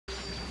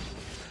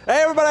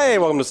Hey everybody,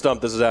 welcome to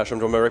Stumpt. This is Ash. I'm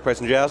joined by Rick, Price,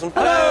 and Jasmine.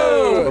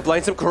 Hello! We're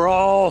playing some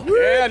Crawl.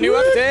 Yeah, new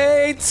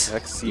updates!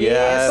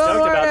 Yes.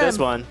 Stoked about this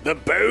one. The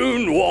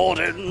Bone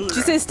Warden! Did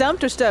you say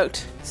stumped or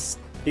stoked?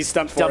 He's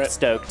stumped for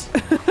Stoked.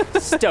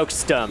 it.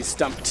 Stumped. He's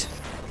stumped.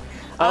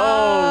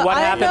 Oh, what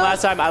I happened know-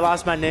 last time? I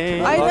lost my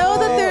name. I know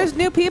that there's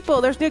new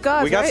people. There's new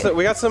gods, We got right?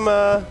 we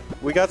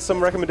got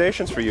some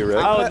recommendations for you, Rick.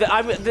 Oh, it's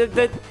I'm a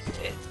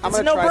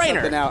gonna try no-brainer.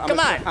 something out. Come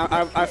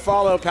on. I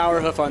follow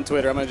Powerhoof on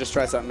Twitter. I'm gonna just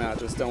try something out.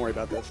 Just don't worry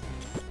about this.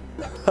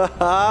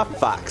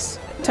 Fox.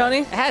 Tony?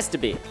 It has to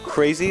be.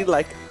 Crazy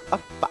like a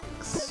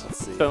fox.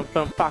 Let's see. Boom,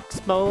 boom,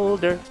 fox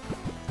molder.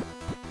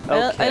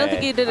 I don't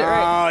think you did it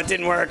right. Oh, it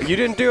didn't work. You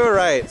didn't do it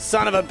right.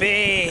 Son of a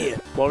bee!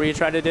 What were you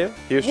trying to do?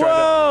 He was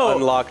trying to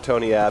unlock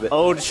Tony Abbott.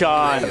 Ode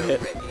Sean.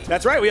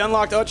 That's right. We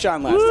unlocked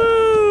Ochan last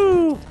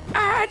Woo!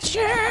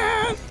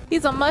 time.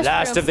 He's a mushroom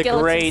Last of the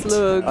skeleton great-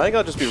 slug. I think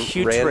I'll just be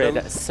Putrid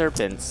random.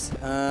 serpents.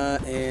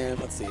 And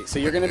let's see. So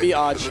you're gonna be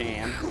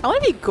Ochan. I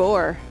want to be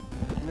Gore.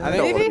 I don't want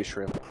to Maybe? be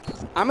shrimp.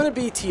 I'm gonna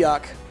be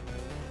Tiuk.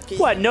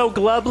 What, no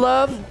glub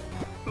love?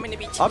 I'm gonna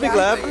be I'll be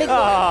glad.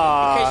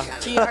 Aww.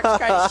 because T-Hawk's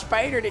got a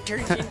spider that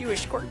turns into a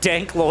scorpion.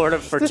 Dank lord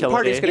of party's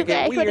fertility. gonna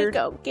get weird.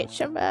 go get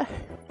some.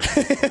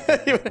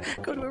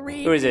 Go to a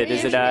raid. Who is it?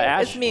 Is it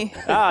Ash? It's me.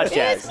 Ah, it's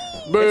Jazz.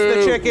 It's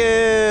the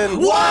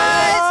chicken.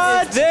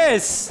 What is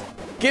this?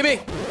 Gimme!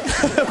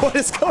 What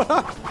is going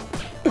on?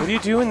 What do you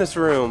do in this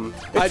room?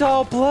 It's I-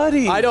 all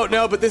bloody. I don't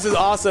know, but this is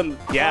awesome.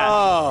 Yeah.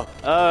 Oh,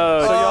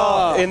 Oh, So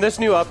y'all, in this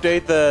new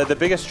update, the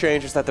biggest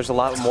change is that there's a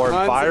lot more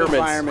tons of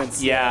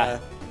environments. Yeah.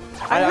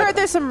 I heard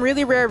there's some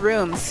really rare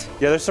rooms.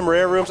 Yeah, there's some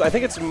rare rooms. I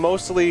think it's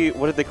mostly,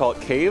 what did they call it,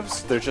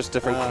 caves? There's just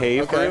different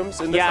cave okay. rooms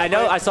in this yeah, I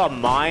know. update. I saw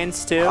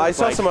mines too. I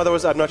saw Like, some other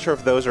ones. I'm not sure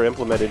if those are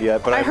implemented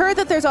yet, but I heard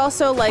that there's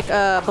also like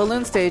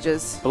balloon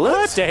stages.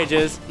 balloon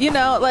stages. You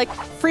know, like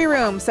free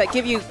rooms that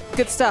give you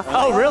good stuff.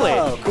 Oh, really?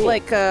 Oh, cool.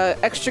 Like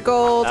extra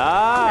gold.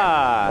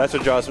 Ah. that's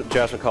what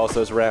Jasmine calls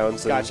those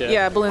rounds. and- Gotcha.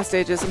 Yeah, balloon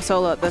stages. I'm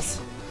solo at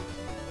this.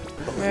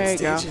 There you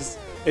go. Stages.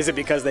 Is it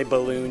because they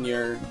balloon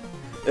your...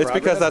 It's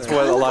because that's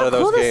what a lot of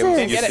Look those how cool this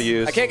games is. used Get to it.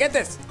 use. I can't get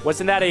this.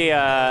 Wasn't that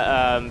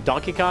a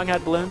Donkey Kong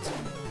had balloons?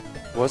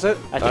 Was it?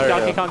 I think don't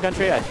Donkey know. Kong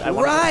Country. I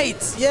wanna-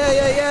 Right.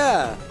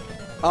 Yeah.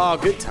 Oh,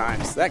 good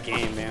times. That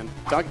game, man.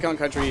 Donkey Kong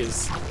Country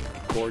is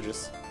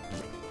gorgeous.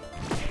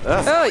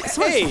 Oh, someone's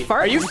Hey, farting.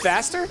 are you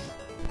faster?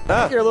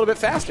 Ah. You're a little bit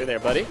faster there,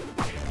 buddy.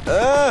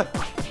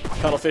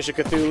 Cuttlefish of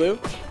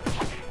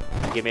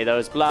Cthulhu. Give me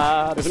those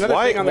blobs. There's another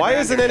thing on the Why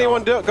ground isn't here,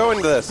 anyone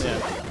going to this?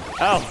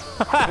 Oh.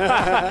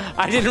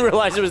 I didn't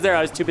realize it was there.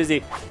 I was too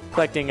busy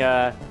collecting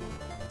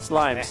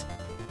slimes.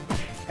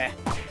 Come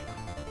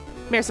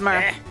here,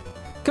 Samara.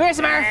 Come here,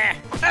 Samara.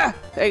 Ah,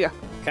 there you go.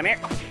 Come here.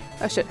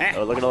 Oh, shit.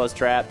 Oh, look at all those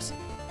traps.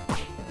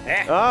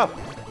 Oh,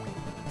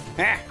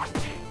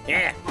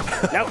 Yeah.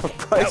 No.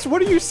 Bryce,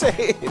 what are you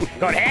saying?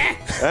 Going,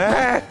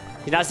 Ah,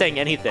 He's not saying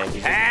anything.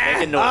 He's just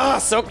making noise. Oh,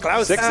 so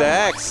close.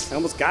 6X. I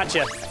almost got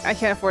you. I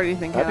can't afford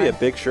anything. That'd can be I? a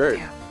big shirt.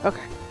 Okay.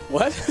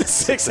 What?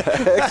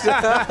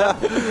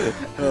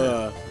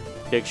 6X.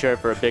 Big shirt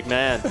for a big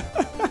man.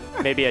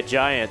 Maybe a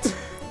giant.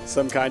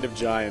 Some kind of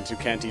giant who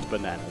can't eat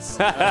bananas.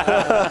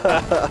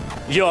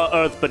 Your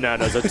earth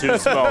bananas are too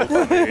small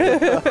for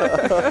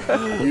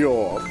me.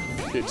 Your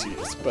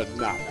piteous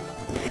banana.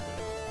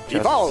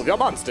 Evolve your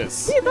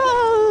monsters.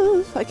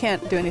 Evolve. I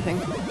can't do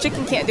anything.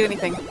 Chicken can't do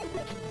anything.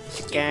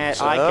 I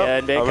Oh, can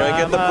I'm become gonna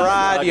get the a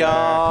bride, slugger.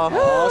 y'all.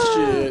 Oh,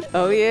 shit.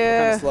 Oh,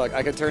 yeah. Slug.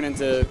 I could turn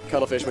into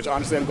cuttlefish, which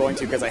honestly I'm going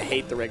to because I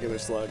hate the regular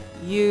slug.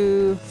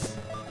 You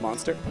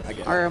Monster? I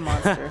get it. are a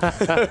monster.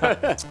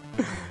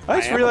 I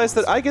just realized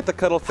that I get the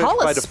cuttlefish Hall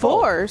by of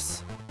default.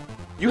 spores.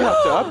 You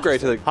have to upgrade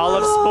to the. Hall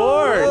of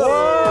Spores.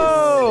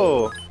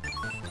 Whoa!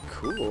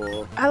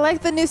 Cool. I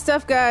like the new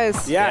stuff,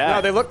 guys.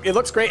 Yeah, Yeah. no, it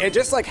looks great. And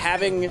just like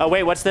having Oh,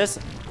 wait, what's this?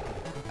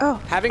 Oh,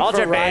 having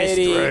Alter base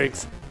variety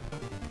strength.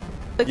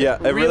 like, Yeah,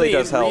 it really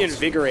does help.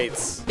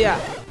 reinvigorates yeah.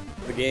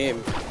 the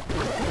game.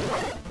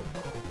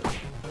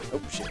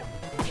 Oh shit.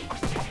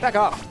 Back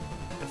off.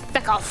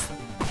 Back off.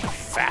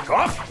 Back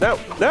off. No,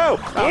 no!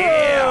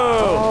 Yeah.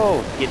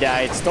 Oh, You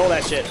died. Stole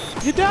that shit.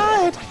 you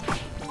died!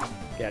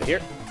 Get out of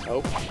here.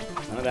 Oh,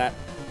 none of that.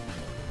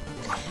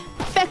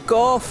 Back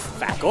off.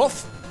 Back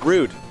off.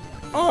 Rude.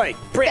 Oi,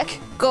 brick.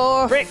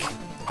 Go. Brick.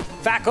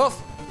 Back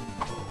off.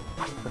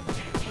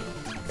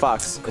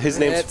 Fox. His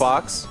name's It's-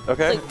 Fox.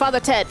 Okay. Like Father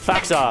Ted.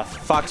 Fox off.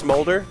 Fox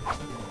Mulder.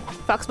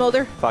 Fox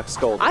Mulder. Fox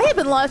Scold. I have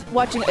been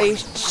watching a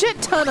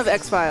shit ton of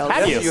X-Files.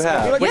 Have Yes, you? you have.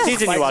 I feel like What the season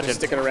you spikes are watching?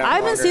 Sticking around I'm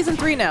in longer. season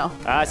 3 now.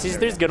 Season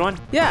 3 is a good one.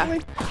 Yeah.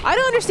 I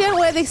don't understand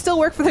why they still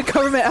work for the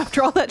government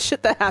after all that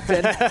shit that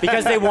happened.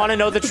 Because they want to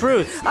know the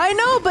truth. I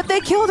know, but they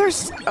killed her.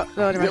 Oh,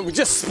 no, never mind.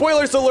 Just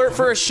spoilers alert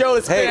for a show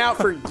that's Hey, been out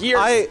for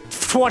years.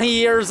 20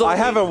 years old. I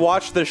haven't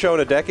watched the show in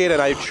a decade,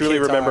 and I truly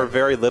Kids remember are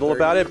very little 30.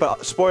 about it.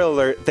 But spoiler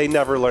alert: they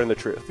never learn the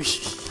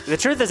truth. The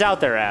truth is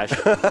out there, Ash.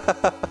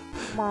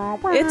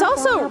 It's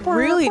also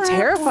really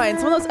terrifying.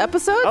 Some of those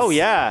episodes. Oh,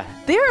 yeah.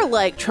 They're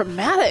like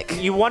traumatic.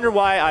 You wonder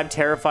why I'm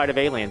terrified of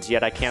aliens,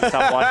 yet I can't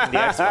stop watching The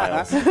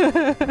X-Files.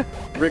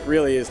 Rick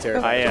really is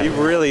terrifying. I He am.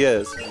 really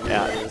is.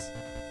 Yeah.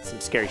 Some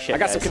scary shit, I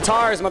got some guys.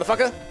 guitars,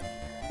 motherfucker.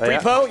 Free yeah?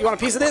 Po, you want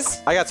a piece of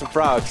this? I got some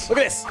frogs. Look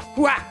at this.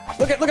 Hoo-ah.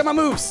 Look at my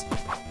moves.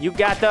 You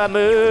got the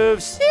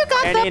moves. You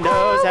got and the he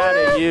knows how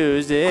power. to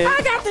use it. I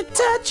got the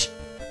touch.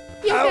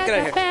 You Oh, got get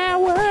out the of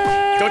power.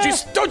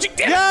 Don't you,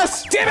 damn it.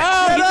 Yes! Damn it.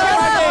 Oh, I no,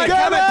 saw it got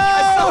coming. it. I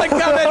saw it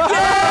coming.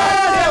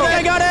 Yeah,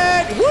 I got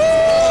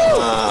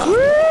it.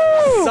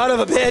 Woo! Son of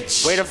a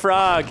bitch. Wait a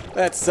frog.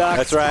 That sucks.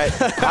 That's right.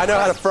 I know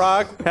how to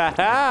frog.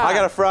 I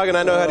got a frog and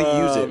I know how to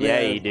use it. Yeah,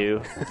 you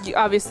do. You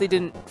obviously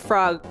didn't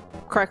frog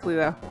correctly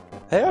though.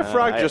 Hey, I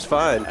frog just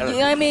fine.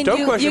 Yeah, I mean, Don't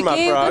you question my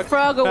gave frog. the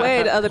frog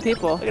away to other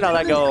people. Look at all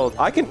that gold.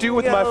 I can do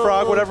with my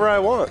frog whatever I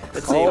want.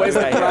 Let's see. Always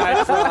what a we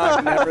got pride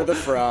frog, never the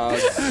frog.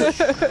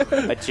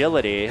 here.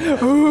 Agility.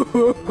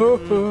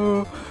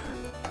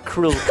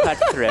 Cruel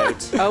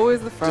cutthroat.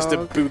 Always the frog. Just a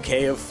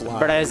bouquet of flies.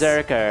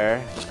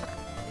 Berserker.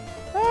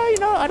 You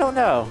know, I don't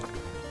know.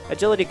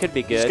 Agility could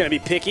be Just good. gonna be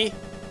picky.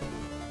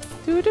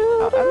 I'm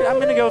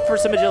gonna go for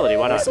some agility.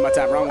 Why not? Wasting my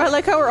time wrong. I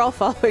like how we're all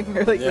following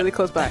like really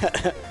close by.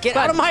 Get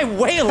out of my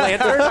way,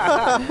 Lantern!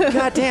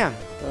 God damn.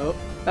 Oh,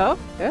 Oh,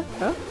 yeah.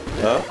 Oh,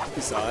 Oh.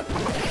 you saw it.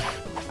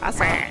 I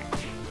saw it.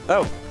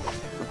 Oh.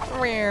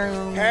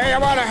 Hey, I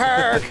want a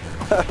hug.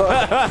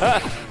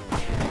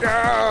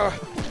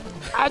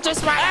 I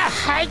just want to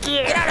hug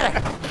you.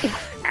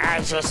 I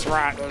just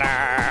want love.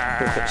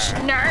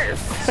 Nerf.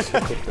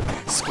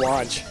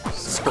 Squanch.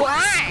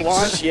 Squanch.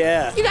 Squanch,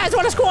 yeah. You guys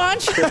want to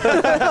squanch?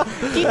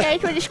 Do you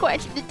guys want to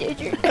squanch in the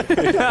desert?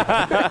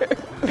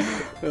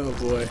 Oh,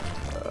 boy.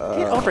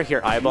 Get over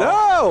here, eyeball.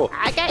 No!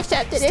 I got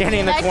something.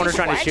 Standing in the if you corner like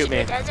trying to shoot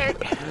me. squanch in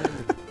the desert.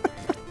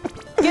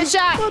 Get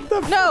shot!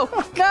 No!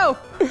 No!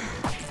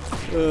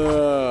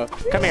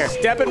 Come here.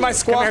 Step in my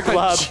Come here, squanch.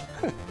 Glub.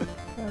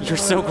 You're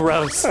so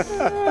gross. You're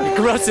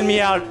grossing me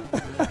out.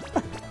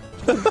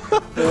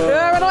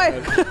 Run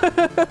away!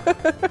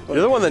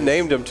 You're the one that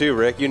named him too,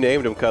 Rick. You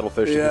named him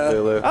Cuttlefish in Yeah.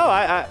 Cthulhu.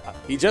 Oh,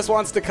 He just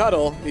wants to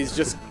cuddle. He's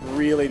just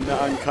really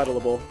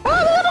uncuddleable.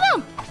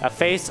 a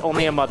face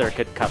only a mother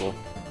could cuddle.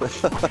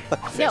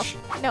 Fish.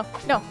 No,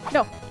 no,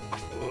 no.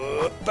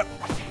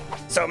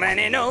 So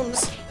many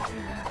gnomes.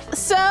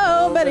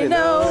 So many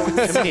gnomes.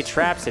 Too many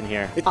traps in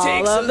here. It All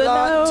takes a of the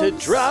lot to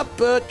gnomes. drop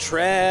a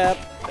trap.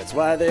 That's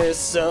why there's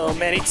so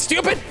many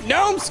stupid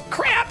gnomes.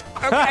 Crap.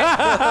 Okay.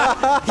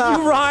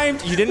 You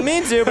rhymed. You didn't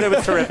mean to, but it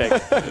was terrific.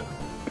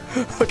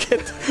 look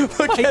at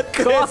this.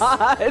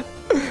 God.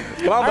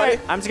 Come on, All buddy. right,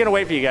 I'm just gonna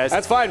wait for you guys.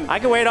 That's fine. I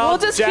can wait all We'll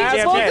just keep-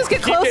 damn we'll day. just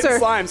get Keep getting closer.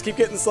 slimes. Keep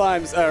getting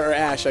slimes. Or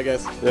ash, I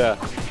guess. Yeah.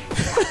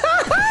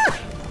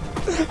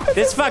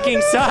 This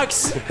fucking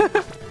sucks.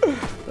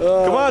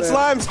 Come on,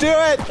 slimes, do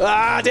it!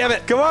 Ah, damn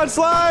it. Come on,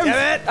 slimes!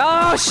 Damn it.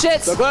 Oh,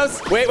 shit! So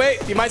close. Wait.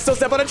 You might still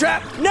step on a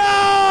trap. No!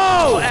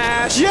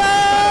 Ash.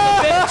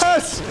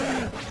 Yes!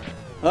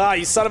 Ah,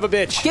 you son of a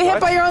bitch. Get hit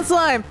by your own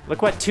slime.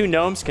 Look what two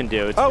gnomes can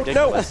do. It's Oh,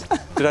 ridiculous. no!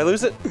 Did I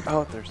lose it?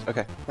 Oh, there's.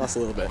 Okay. Lost a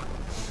little bit.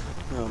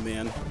 Oh,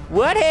 man.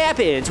 What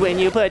happens when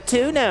you put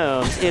two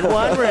gnomes in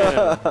one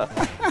room?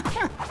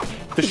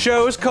 The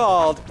show's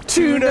called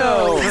Two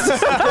Gnomes.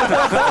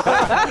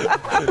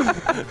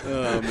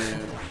 Oh,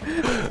 man.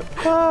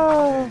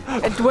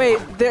 And wait,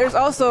 there's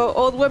also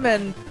old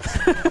women.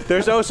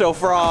 There's also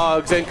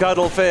frogs and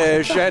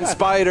cuttlefish and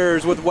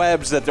spiders with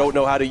webs that don't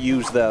know how to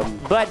use them.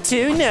 But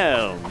two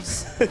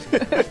gnomes.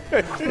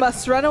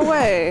 Must run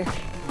away.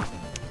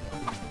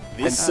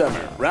 This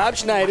summer, Rob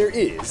Schneider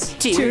is.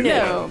 Two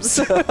gnomes.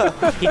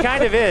 He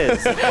kind of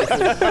is.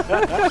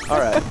 All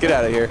right, get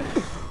out of here.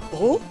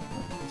 Oh?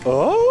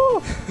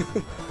 Oh!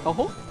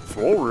 Oh.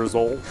 Full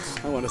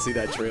results. I want to see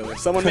that trailer.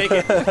 Someone make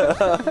it.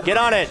 Get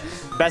on it.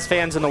 Best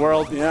fans in the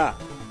world. Yeah.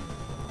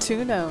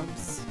 Two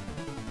gnomes.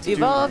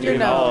 Evolve your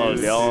Evolve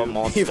nose. your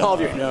monster. Evolve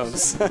your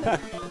nose.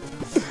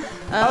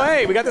 Oh,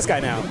 hey, we got this guy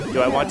now.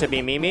 Do I want to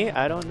be Mimi?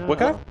 I don't know. What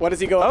guy? What does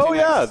he go up Oh, to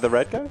yeah, next? the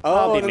red guy? Oh,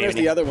 I'll be and then there's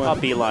Mimi. the other one. I'll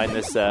beeline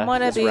this, I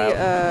want to this be,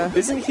 route.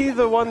 Isn't he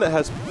the one that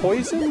has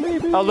poison,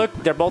 maybe? Oh, look.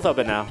 They're both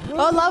open now.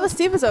 Oh, Lava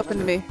Steve is open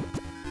to me.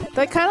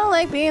 They kind of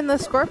like being the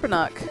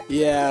Scorponok.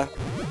 Yeah.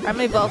 I'm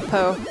gonna evolve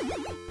Poe.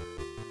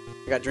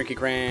 I got Drinky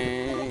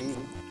Krang.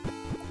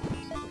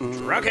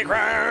 Drunky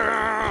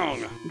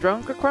Krang!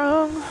 Drunk or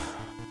Krong.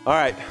 All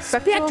right,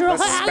 Spectral.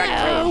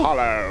 Spectral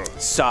Hollow.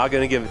 Saw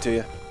gonna give it to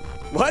you.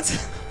 What?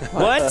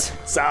 What?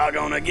 Saw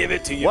gonna give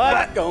it to you.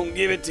 What? Gonna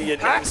give it to you?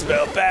 Name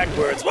spelled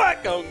backwards.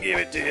 What gonna give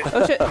it to you?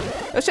 Oh shit.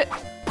 Oh shit.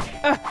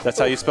 That's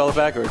how you spell it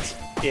backwards.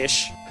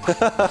 Ish.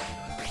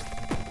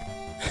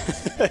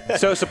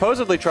 So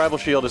supposedly Tribal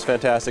Shield is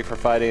fantastic for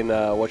fighting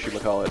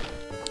whatchamacallit.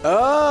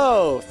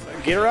 Oh,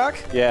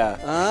 Gitarok? Yeah.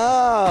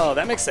 Oh,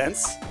 that makes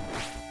sense.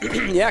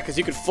 Yeah, because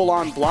you could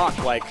full-on block,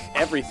 like,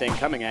 everything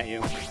coming at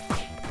you.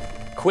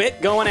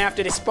 Quit going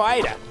after the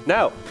spider.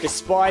 No. The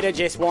spider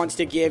just wants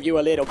to give you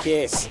a little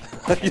kiss.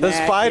 The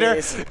spider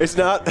is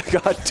not a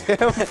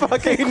goddamn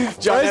fucking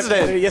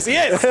president. Yes, he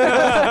is.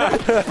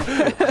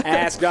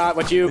 Ask not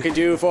what you can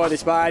do for the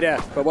spider,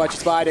 but what your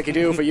spider can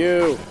do for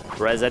you.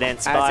 President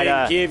As Spider.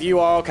 in give you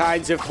all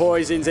kinds of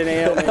poisons and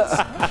ailments.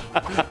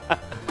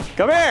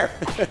 Come here.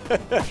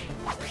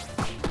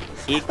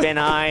 Ich bin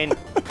ein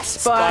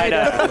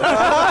Spider.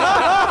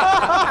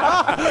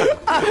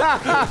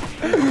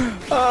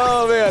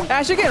 Oh, man.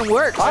 Ash, you're getting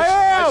worked.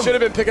 I should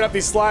have been picking up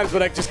these slimes,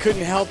 but I just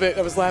couldn't help it.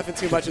 I was laughing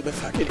too much at the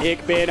fucking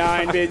Ich bin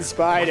ein bin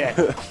Spider.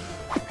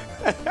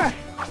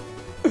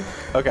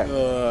 Okay.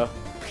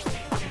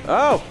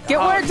 Oh. Get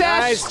worked,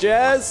 Ash. Nice,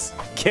 Jazz.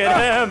 Get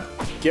him.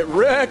 Get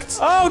wrecked.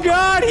 Oh,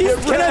 God. He's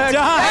going to wrecked.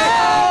 die.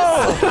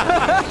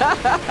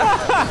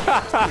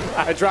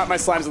 I dropped my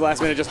slimes at the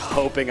last minute just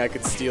hoping I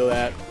could steal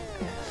that.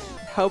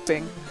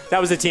 Hoping. That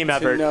was a team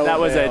effort. no That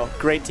was avail. a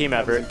great team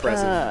effort.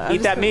 Impressive.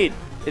 Eat that meat.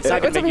 It's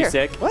not going What's to make over you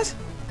here? sick. What?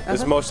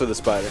 There's most of the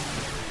spider.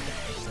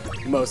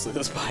 Mostly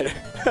the spider.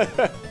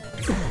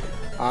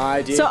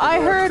 I did. So I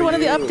the work heard for one of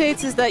the you.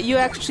 updates is that you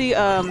actually,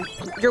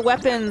 your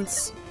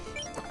weapons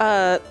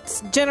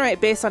generate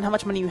based on how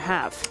much money you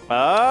have.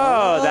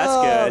 Oh, that's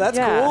good. That's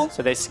Yeah. cool.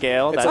 So they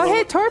scale. It's That's Oh,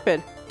 hey,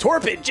 Torpid.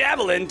 Torpid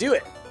javelin, do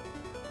it.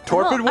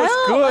 Torpid was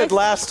Oh, good I-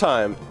 last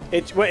time.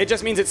 It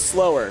just means it's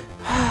slower.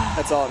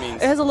 That's all it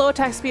means. It has a low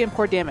attack speed and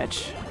poor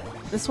damage.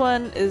 This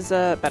one is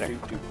better.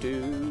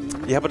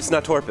 Yeah, but it's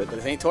not Torpid. But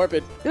it ain't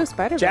torpid. Ooh,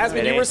 Spider.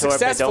 Jasmine, It you were ain't torpid,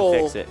 don't successful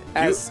fix it.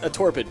 as a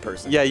torpid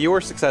person. Yeah, you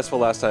were successful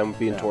last time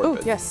being Oh,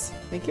 Torpid. yes.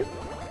 Thank you. I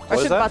What is should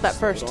have that? bought that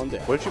first. Hold on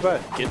down. What did you buy?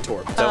 Get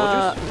torpid.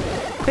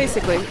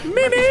 Basically.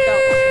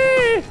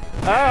 Mimi!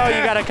 Oh,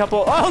 you got a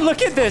couple. Oh,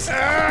 look at this.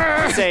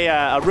 It's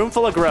a room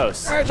full of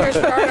gross. I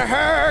just got a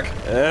hug.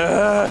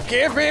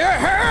 Give me a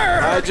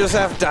hug. I just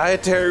have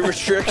dietary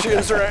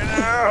restrictions right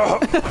now.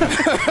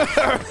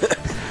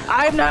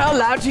 I'm not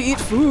allowed to eat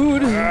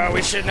food.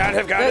 We should not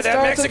have gone Let's to that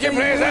start Mexican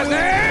something place last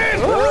night.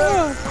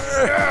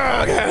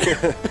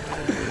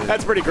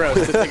 That's pretty gross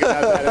to think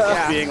about that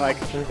as being like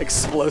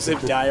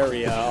explosive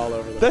diarrhea all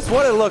over the place. That's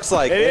what it looks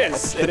like. It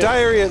is. The It is.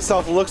 diarrhea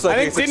itself looks like I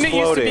think it's didn't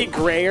exploding. it used to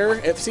be grayer?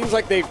 It seems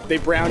like they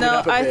browned it No,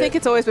 up a bit. I think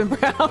it's always been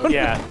brown.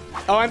 Yeah.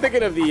 Oh, I'm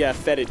thinking of the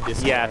fetid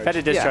discharge. Yeah,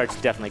 fetid discharge is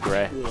definitely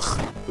gray.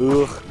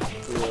 Ugh.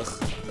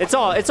 It's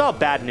all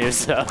bad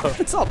news though.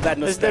 It's all bad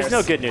news. There's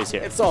no good news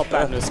here. It's all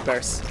bad news,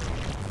 Spurs.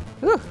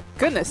 Ooh,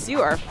 goodness, you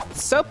are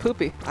so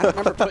poopy. I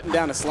remember putting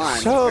down a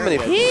slime. So many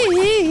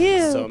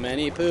So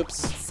many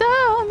poops.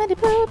 So many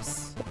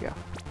poops. There you go.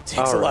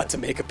 Takes All a lot right. to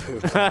make a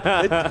poop.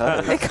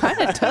 It kind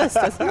of does,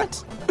 doesn't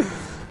it?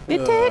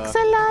 It takes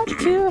a lot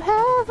to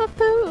have a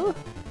poo.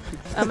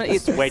 I'm gonna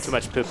eat this. Way too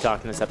much poop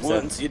talk in this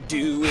episode. Once you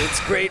do, it's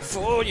great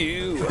for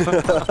you.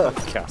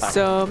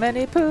 So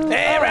many poops.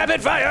 Hey,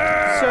 rapid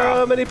fire!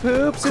 So many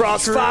poops. it's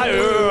Crossfire!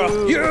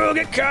 true. You'll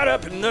get caught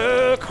up in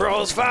the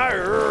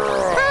crossfire!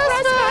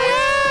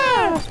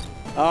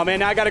 Oh man,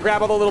 now I gotta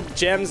grab all the little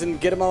gems and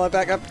get them all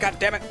back up. God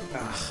damn it!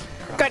 Ugh,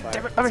 God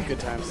damn it. Over It's here. good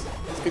times.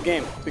 It's a good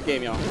game. Good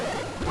game, y'all.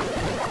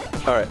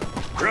 All right.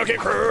 Drunken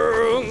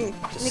crew!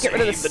 Let me get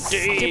rid of this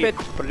stupid.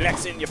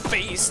 Flex in your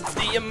face, it's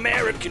the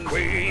American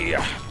way.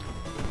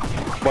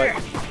 What?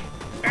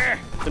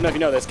 Don't know if you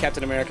know this,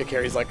 Captain America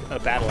carries like a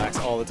battle axe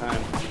all the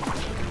time.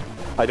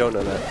 I don't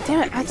know that.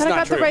 Damn it, I It's thought I not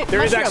got true. the right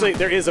There is mushroom.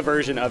 there is a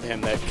version of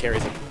him that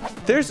carries it.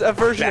 There's a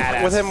version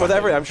Badass with him with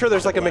every. I'm sure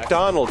there's like a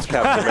McDonald's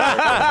Captain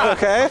America.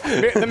 Okay.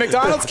 The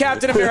McDonald's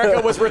Captain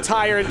America was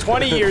retired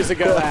 20 years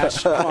ago,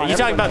 Ash. Come on, You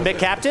talking about Mick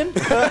Captain?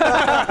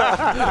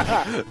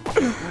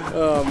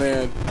 Oh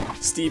man,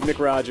 Steve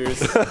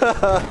McRogers.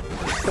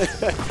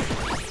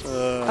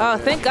 Oh,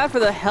 thank God for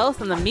the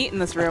health and the meat in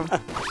this room.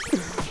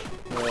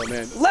 Oh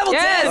man, level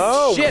Yes! 10.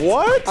 Oh, Shit.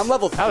 what? I'm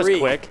level 3. That was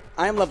quick.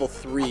 I am level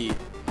 3.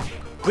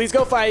 Please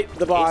go fight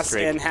the boss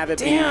streak. and have it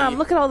Damn, be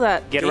look at all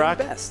that. Get the rock.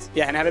 best.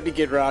 Yeah, and have it be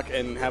Kid Rock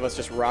and have us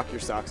just rock your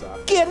socks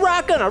off. Kid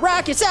Rock gonna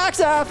rock your socks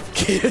off.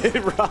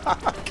 Kid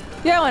Rock.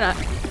 Yeah, why not?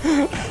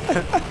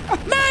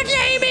 My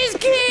name is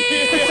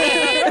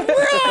Kid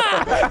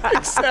Rock.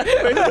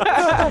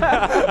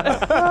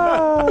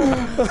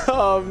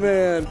 Oh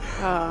man.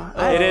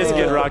 It is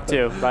Kid Rock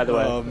too, by the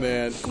way. Oh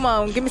man. Come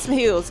on, give me some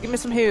heals. Give me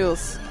some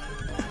heals.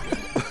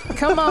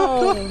 Come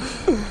on.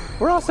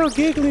 We're all so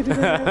giggly today.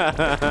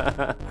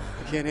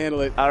 Can't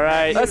handle it. All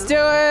right. Let's do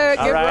it.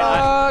 All Get right.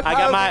 rock.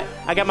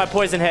 I got my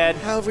poison head.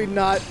 How have we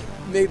not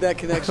made that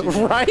connection?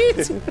 Right?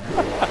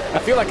 I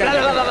feel like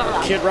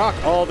I do Kid Rock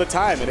all the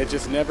time, and it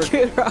just never.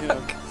 Kid Rock. You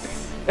know.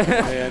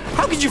 Man.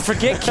 How could you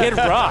forget Kid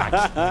Rock?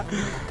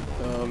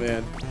 Oh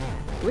man.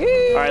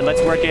 Whee! All right,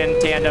 let's work in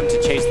tandem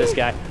to chase this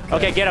guy.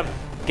 Okay, get him.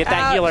 Get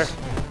that Ouch. healer.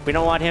 We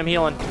don't want him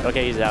healing.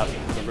 Okay, he's out.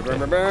 Burn, burn,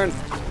 burn, burn.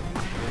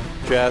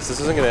 Jazz, this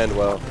isn't gonna end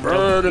well.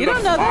 Burn You in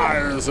don't the know that.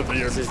 fires of the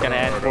This is gonna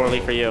end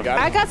poorly for you. Got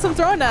I got some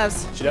throwing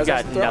knives. She does You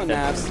have got throwing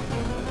nothing.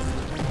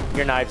 knives.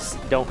 Your knives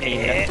don't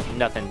mean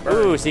nothing.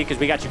 Ooh, see, because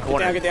we got you Down,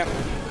 cornered. get down.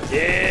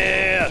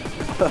 Yeah.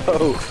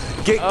 Oh,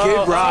 get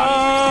Kid Rock.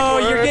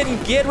 Oh, you're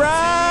getting Kid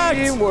Rocked.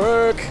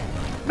 Teamwork.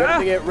 Nothing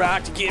to get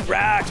rocked, to get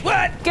rocked.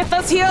 What? Get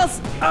those heals.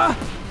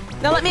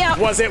 Now let me out.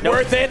 Was it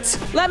worth it?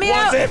 Let me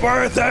out. Was it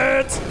worth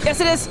it?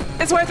 Yes, it is.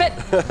 It's worth it.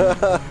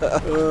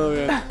 Oh,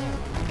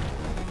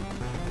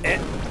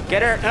 man.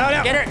 Get her. No,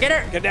 no. Get her. Get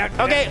her. Get down.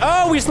 Okay.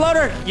 Oh, we slowed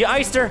her. You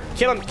iced her.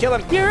 Kill him. Kill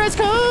him. You're as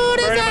cold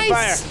Burn as him with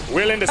ice. fire.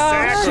 Willing to shit.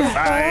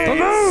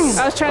 sacrifice.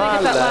 I was trying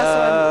to get that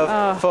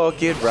last For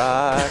Kid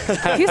Rock.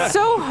 one. He's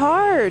so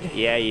hard.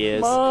 Yeah, he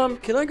is. Mom,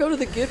 can I go to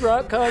the Kid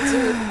Rock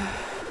concert?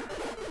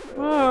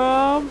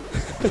 Mom.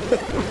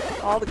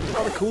 all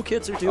the cool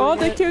kids are doing All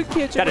the it. cute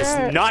kids are That is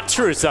there. not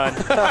true, son.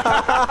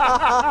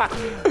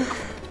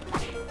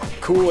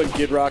 Cool and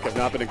Kid Rock have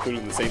not been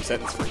included in the same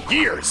sentence for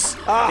years.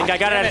 I think I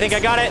got it. I think I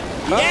got it.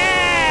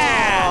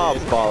 Yeah! Oh,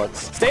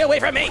 bollocks. Stay away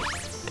from me.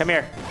 Come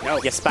here. No.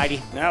 You Spidey.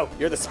 No,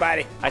 you're the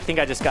Spidey. I think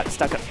I just got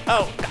stuck up.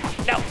 Oh,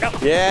 no, no.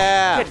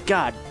 Yeah. Good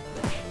God.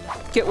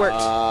 Get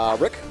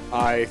worked. Rick,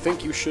 I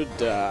think you should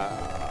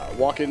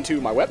walk into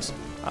my webs.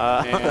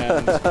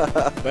 And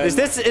then Is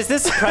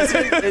this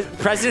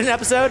president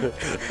episode?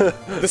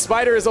 the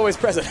spider is always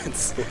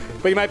president's,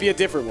 but he might be a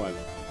different one.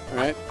 All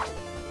right.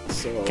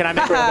 So Can I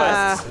make a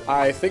request?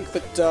 I think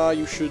that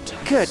you should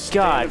Good stand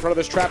God. in front of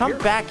this trap Come here.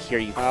 back here,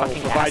 you I will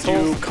fucking provide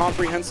assholes. you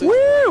comprehensive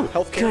Woo!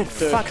 health care Good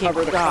to fucking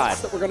cover the God.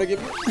 costs that we're gonna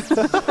give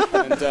you.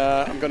 And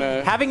I'm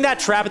gonna. Having that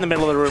trap in the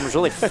middle of the room is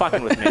really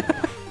fucking with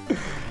me.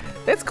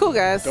 It's cool,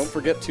 guys. Don't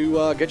forget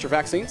to get your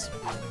vaccines,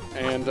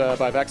 and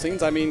by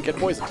vaccines I mean get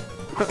poisoned.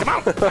 Come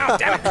on! Oh,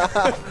 damn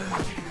it!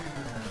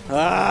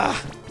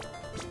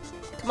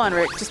 Come on,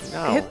 Rick. Just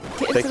No. hit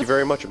Thank you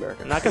very much,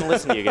 America. I'm not going to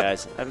listen to you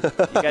guys.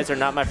 You guys are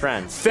not my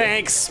friends.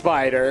 Thanks,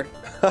 Spider.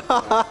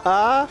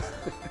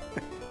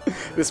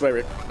 This way,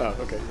 Rick. Oh,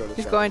 okay. Go to the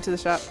He's shop. going to the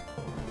shop.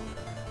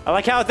 I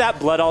like how that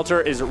blood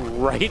altar is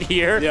right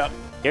here. Yep.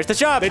 Here's the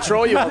shop. They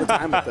troll you all the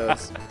time with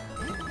those.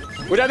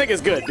 Which I think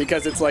is good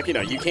because it's like, you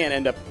can't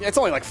end up. It's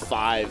only like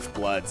 5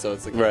 blood, so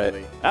it's like Right.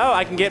 really. Oh,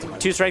 I can get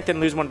 2 strength and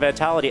lose 1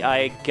 vitality.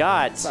 I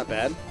got It's not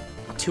bad.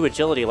 2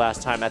 agility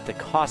last time at the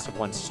cost of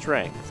 1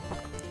 strength.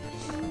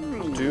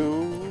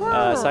 Doom.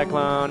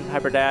 Cyclone,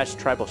 Hyper Dash,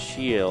 Tribal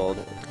Shield.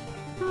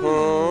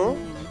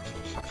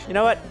 You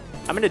know what?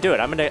 I'm gonna do it.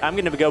 I'm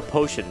gonna go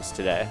potions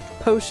today.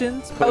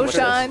 Potions. Put 'em with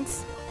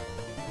Potions.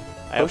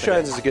 I opened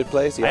Oceans it. is a good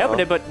place. Yeah. I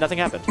opened it, but nothing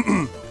happened.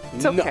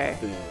 It's okay.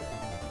 Nothing.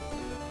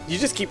 You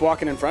just keep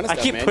walking in front of I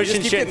stuff, keep man. pushing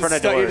you just keep shit in getting front of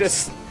stuck. You're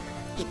doors.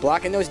 just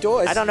blocking those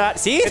doors. I don't know.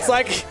 See? It's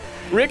like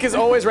Rick is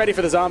always ready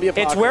for the zombie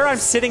apocalypse. It's where I'm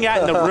sitting at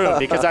in the room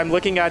because I'm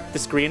looking at the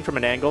screen from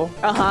an angle.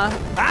 Uh-huh.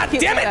 Ah,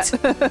 Keep damn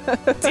doing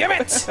it! Damn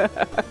it!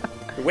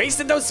 You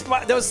wasted those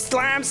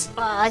slams.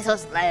 Oh, I saw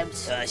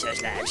slams. Oh, I saw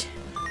slams.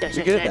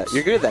 You're good at that.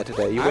 You're good at that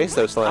today. You waste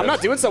those slams. I'm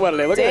not doing so well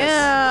today. Look at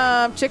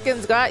Damn,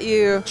 chicken's got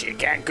you. this.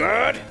 Chicken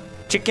good.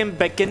 Chicken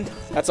bacon.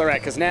 That's all right,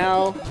 because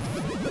now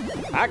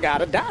I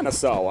got a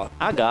dinosaur.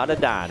 I got a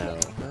dino.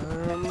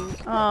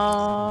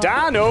 Aww.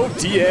 Dino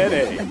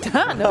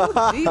DNA. No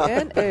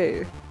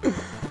DNA.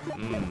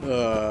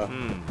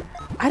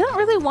 I don't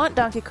really want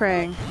Donkey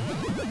Krang.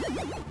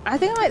 I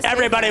think I might save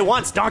Everybody him.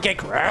 wants Donkey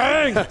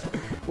Krang.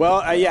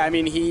 Well, yeah, I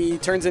mean, he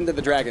turns into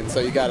the dragon,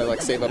 so you gotta,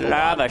 like, save up a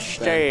lot. Lava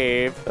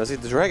Stave. Oh, see,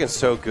 the dragon's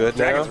so good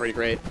Dragon's now. pretty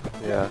great.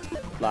 Yeah.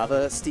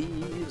 Lava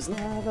Steve's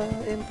Lava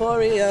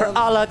Emporium. For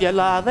all of your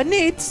lava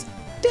needs.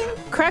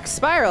 Cracked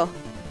spiral.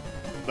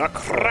 The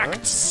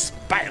cracked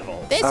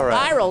spiral. This All right.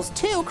 spiral's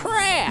too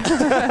cracked.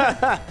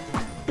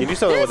 You do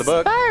something with This the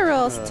book.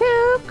 spiral's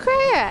too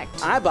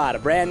cracked. I bought a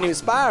brand new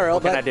spiral,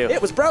 can but I do?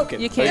 it was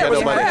broken. You can't got It was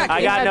no money. cracked. I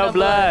Ain't got no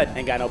blood.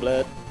 Ain't got no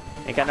blood.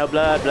 Ain't got no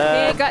blood. He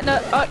Blood. ain't got no.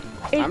 Oh,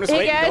 hey, I'm just hey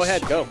waiting. guys. Go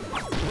ahead, go.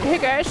 Hey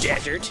guys.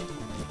 Desert.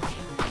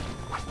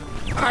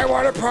 I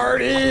want a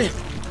party.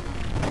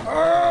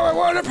 Oh, I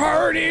want a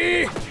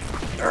party.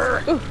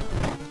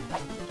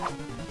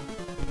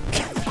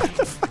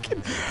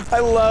 I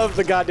love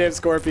the goddamn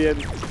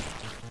scorpion.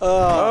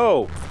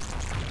 Oh.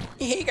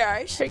 Hey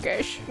guys, Hey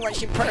guys. want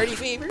some party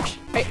favors?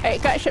 I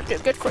got something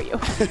good for you.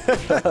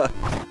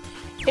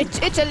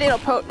 It's a little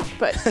potent,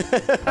 but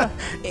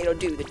It'll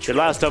do the Your trick.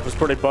 last stuff was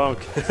pretty bunk.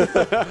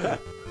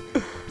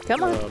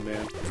 come on. Oh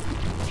man.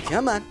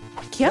 Come on.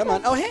 Come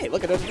on. Oh hey,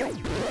 look at it.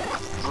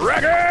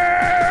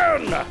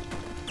 Dragon!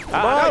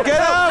 Come on, get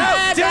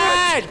out!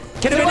 Damn it!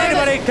 Could have been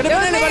anybody. Could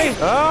have been anybody.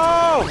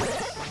 Oh!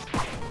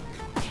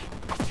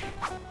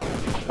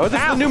 Oh,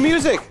 this is the new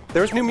music.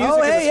 There was new music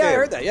Oh in this hey, yeah, I game.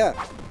 heard that. Yeah.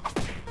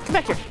 Come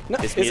back here. No,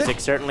 This is music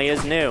certainly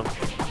is new.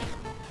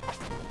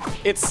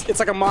 It's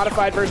like a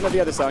modified version of the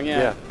other song.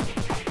 Yeah.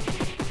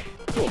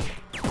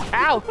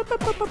 Ow!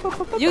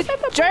 You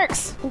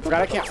jerks!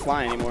 Forgot I can't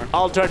fly anymore.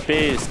 Altered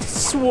Beast.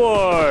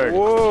 Sword.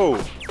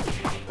 Whoa.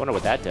 Wonder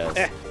what that does.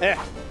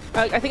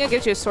 I think it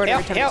gives you a sword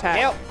every time you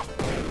attack.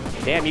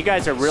 Damn, you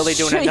guys are really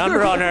doing a Shit, number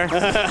you're- on her.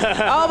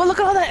 Oh, but look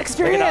at all that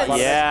experience.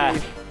 Yeah.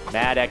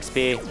 Mad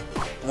XP.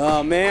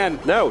 Oh man.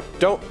 No,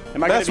 don't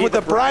Am I gonna mess be with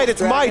the the bride.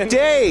 It's my dragon?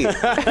 day.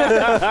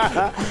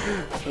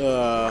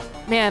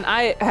 Man,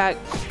 I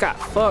got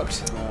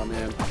fucked. Oh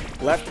man.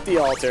 Left at the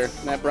altar.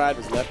 That bride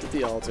was left at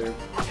the altar.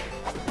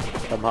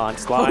 Come on,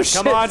 slime. Oh, Come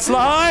shit. on,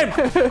 slime.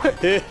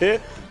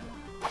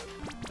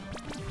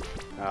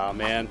 Oh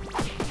man.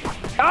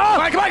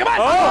 Come on!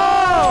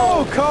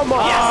 Oh, come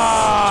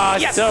on.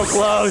 Yes! So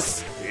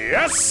close.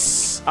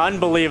 Yes!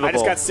 Unbelievable. I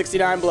just got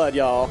 69 blood,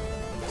 y'all.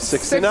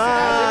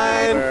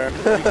 69.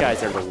 You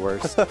guys are the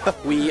worst.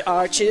 We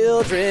are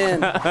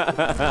children.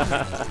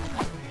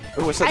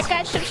 Ooh, what's I this?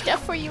 got some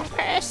stuff for you,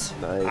 Chris.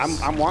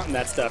 Nice. I'm wanting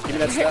that stuff. Give me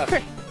that stuff.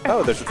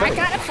 Oh, there's a I thing.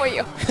 got it for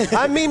you.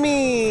 I'm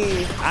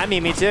Mimi. I'm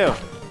me too.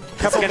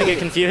 It's gonna get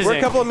confusing. We're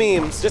a couple of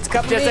memes. Just a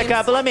couple Just memes. a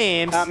couple of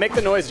memes. Make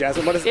the noise,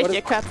 Jasmine. What Just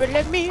a couple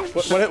of memes.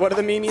 what do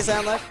the memes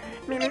sound like?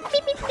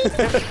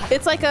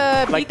 It's like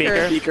a Like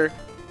beaker. Beaker.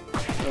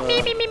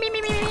 Me, me, me, me,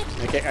 me, me, me.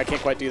 I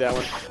can't quite do that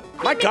one.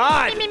 My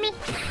God! Me, me, me.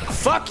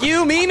 Fuck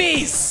you,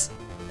 memes!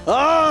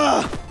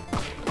 Ugh!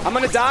 I'm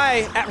gonna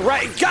die at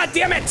right. God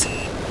damn it!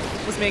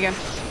 It's me again.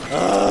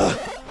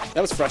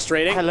 That was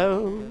frustrating.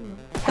 Hello.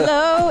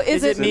 Hello,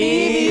 is it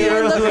me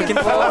you're looking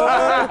for?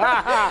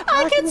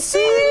 I can see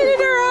it in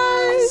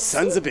her eyes.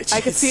 Sons of bitches.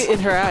 I can see it in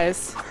her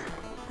eyes.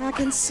 I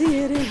can see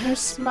it in her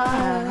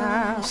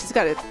smile. She's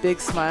got a big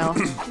smile.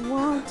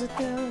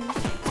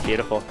 It's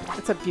beautiful.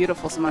 It's a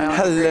beautiful smile.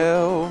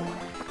 Hello.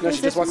 No,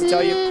 she just wants to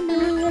tell you.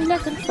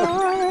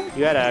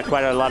 You had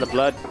quite a lot of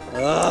blood.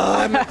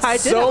 I did have a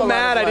So lot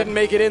mad of I blood. didn't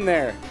make it in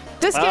there.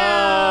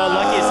 Discount.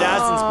 Lucky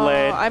Assassin's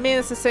Blade. I mean,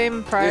 it's the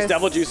same price. There's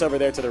double juice over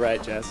there to the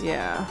right, Jess.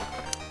 Yeah.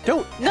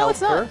 Don't No, help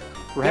it's not.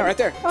 her. Yeah, right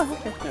there. Oh,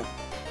 okay.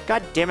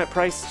 God damn it,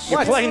 Price. You're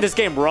What? playing this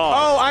game wrong.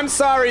 Oh, I'm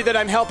sorry that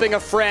I'm helping a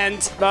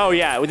friend. Oh,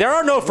 yeah. There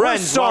are no We're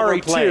friends. while sorry,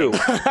 we're playing.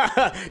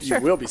 too. You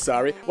will be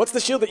sorry. What's the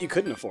shield that you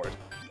couldn't afford?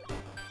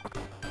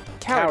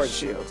 Coward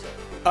shield.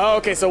 Oh,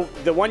 okay, so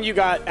the one you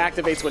got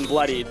activates when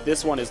bloodied.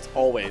 This one is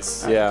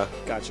always. Yeah.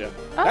 Gotcha.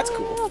 That's Oh,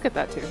 cool. I'll get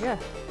that too. Yeah.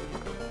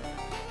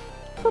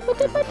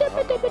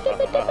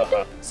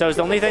 So is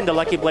the only thing the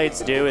Lucky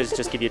Blades do is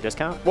just give you a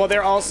discount? Well,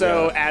 they're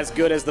also as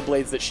good as the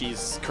blades that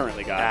she's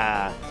currently got.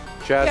 Ah.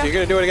 Jazz, Yeah. you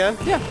gonna do it again?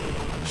 Yeah.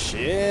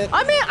 Shit.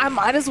 I mean, I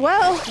might as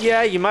well.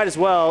 Yeah, you might as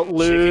well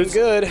lose.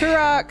 Shaking good.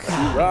 Rock.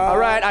 All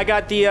right, I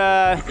got the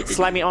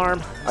slimy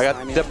arm. I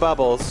got the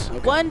bubbles.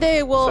 One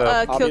day we'll So,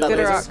 I'll kill be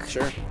the Gooderok. lasers.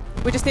 Sure.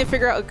 We just need to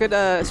figure out a good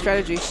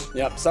strategy.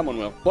 Yep, someone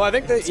will. Well, I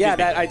think that, yeah,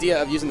 that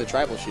idea of using the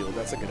tribal shield,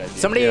 that's a good idea.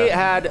 Somebody Yeah.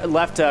 had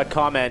left a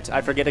comment.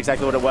 I forget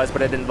exactly what it was,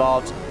 but it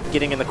involved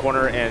getting in the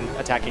corner and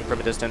attacking from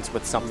a distance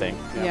with something.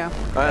 Yeah.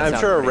 I'm sounds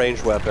sure a pretty-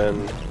 ranged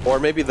weapon, or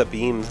maybe the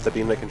beam that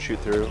can shoot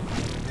through.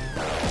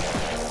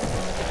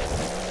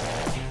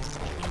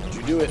 Did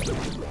you do it?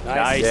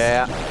 Nice.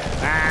 Yeah.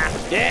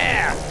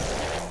 Yeah!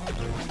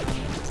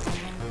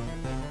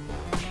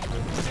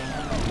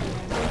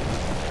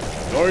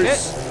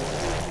 Nice.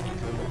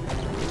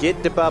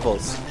 Get the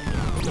bubbles.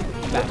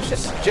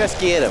 Just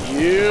get them.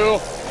 You.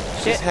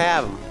 Just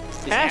have them.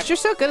 Ash, you're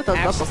so good at those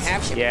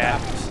bubbles. Yeah.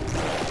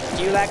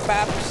 Do you like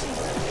bubbles?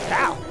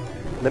 Ow.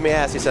 Let me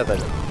ask you something.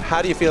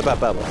 How do you feel about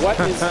bubbles? What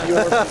is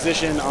your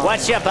position on...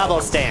 What's your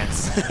bubble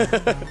stance?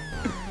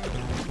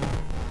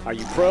 Are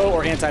you pro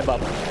or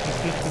anti-bubble?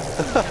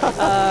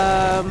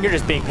 You're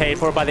just being paid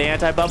for by the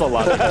anti-bubble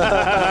lobby.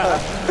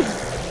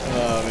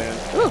 Oh, man.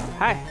 Ooh,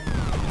 hi.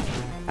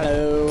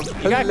 Hello.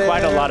 You got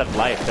quite a lot of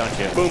life, don't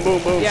you? Boom,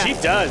 boom, boom. Yeah. She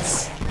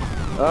does.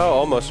 Oh,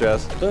 almost,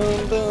 Jazz.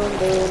 Boom, boom,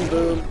 boom,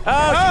 boom.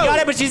 Oh, she got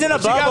it, but she's in a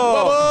She got bubble.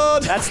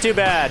 bubbled. That's too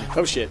bad.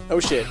 Oh, shit. Oh,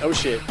 shit. Oh,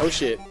 shit. Oh,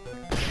 shit.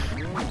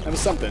 That was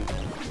something.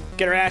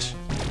 Get her, Ash.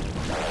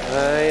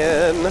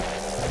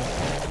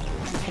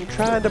 I'm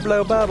trying to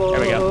blow bubbles.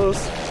 There we go.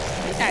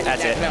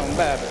 That's it.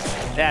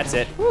 That's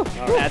it.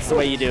 That's the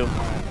way you do.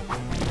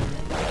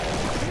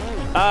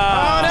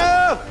 Oh,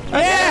 No!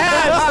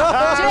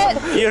 yes!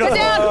 Shit! Beautiful.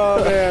 Get down!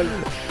 Oh, man.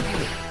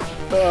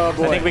 Oh,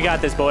 boy. I think we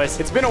got this, boys.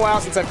 It's been a while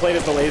since I played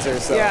as the laser,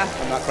 so Yeah.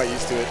 I'm not quite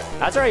used to it.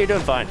 That's all right. You're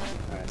doing fine.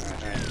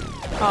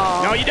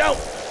 Aw. No, you don't!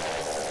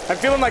 I'm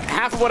feeling like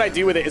half of what I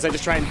do with it is I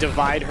just try and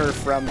divide her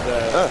from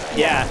the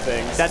Yeah,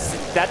 things. that's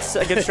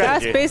a good That's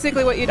strategy.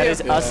 basically what you That do.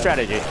 is a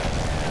strategy.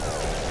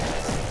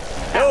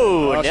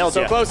 Oh, she's nailed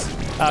so you. close.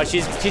 Oh,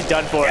 she's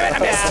done for it. I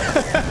missed.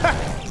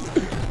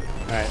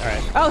 All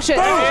right. Oh, shit.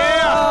 Oh,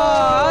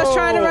 I was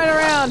trying to run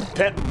around.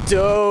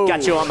 Pepto.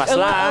 Got you on my A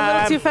little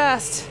too slime.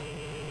 fast.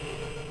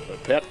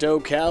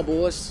 Pepto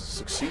Cowboys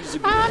succeeds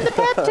again. I'm the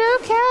Pepto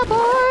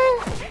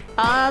Cowboy.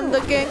 I'm the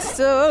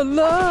gangster of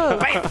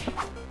love.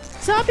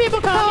 Some people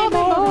call me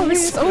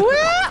Maurice.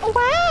 Wow,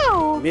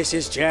 wow.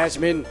 Mrs.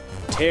 Jasmine,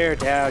 tear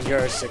down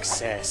your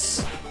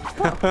success.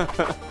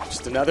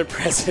 Just another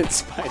President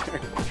Spider.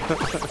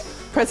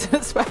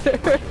 President Spider.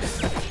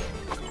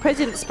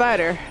 President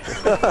Spider.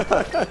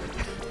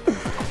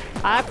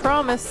 I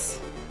promise.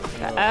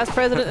 As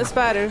President of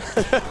Spiders.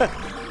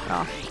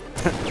 Oh.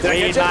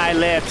 Read my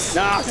lips.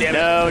 No, damn it.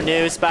 No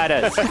new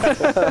spiders.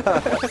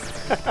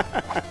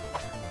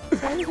 Is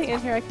there anything in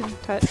here I can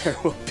touch? There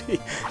will be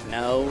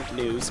no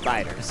new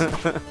spiders.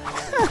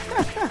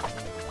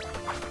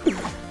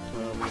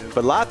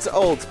 But lots of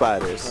old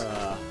spiders.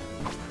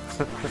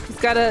 He's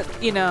gotta,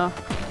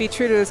 be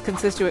true to his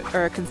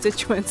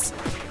constituents.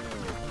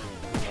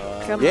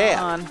 Come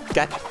Yeah. on.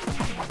 Gotcha.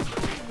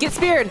 Get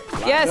speared.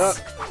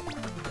 Yes.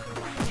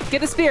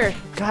 Get a spear.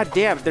 God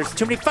damn, there's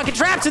too many fucking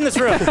traps in this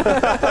room.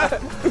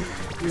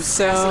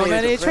 So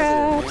many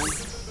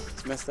traps.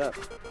 It's messed up.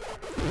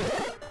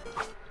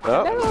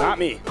 Oh, It's not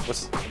me.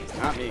 what's, It's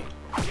not me.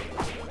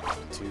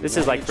 This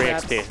is like free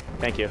XP.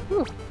 Thank you.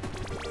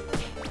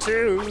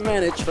 Too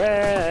many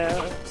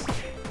traps.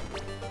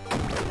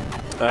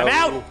 I'm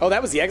out. Oh,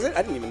 that was the exit?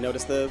 I didn't even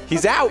notice the...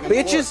 he's out,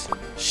 bitches.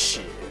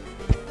 Shit.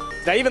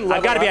 Did I even level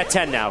I've got to be up? at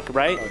 10 now,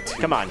 right? Oh, dude,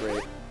 Come on.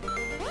 Great.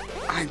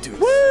 I'm doing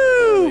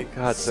Woo!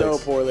 God so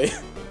sakes. poorly.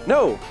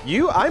 No,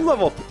 I'm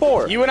level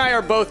 4. You and I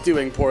are both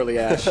doing poorly,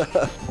 Ash.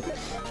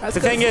 The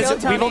thing is,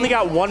 we've only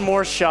got one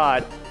more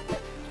shot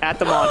at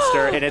the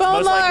monster, and it's Bone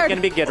most likely Lord!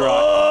 going to be Gidrock.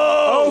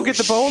 Oh, get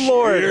the Bone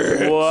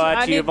Lord.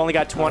 What? need- You've only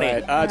got 20. All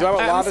right, do I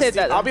want I'm Lava saying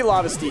Steve? that- I'll be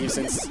Lava Steve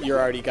since you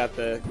already got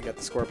the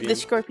Scorpion. The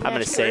Scorpion. I'm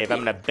going to save.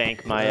 I'm going to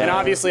bank my... And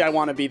obviously I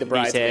want to be the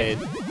Beast head.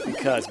 bridesmaid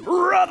because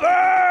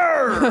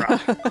brother!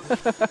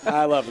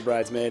 I love the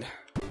bridesmaid.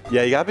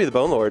 Yeah, you gotta be the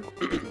Bone Lord.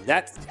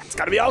 That's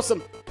got to be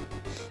awesome.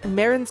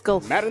 Marin's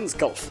Gulf. Madden's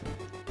Gulf.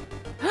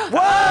 Yeah,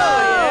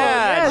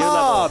 yes. new Oh,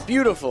 levels.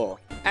 beautiful.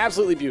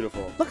 Absolutely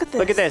beautiful. Look at this.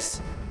 Look at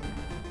this.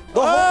 The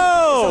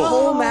Oh!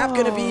 whole map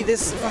gonna be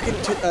this fucking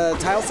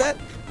tile set?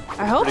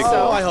 I hope Oh,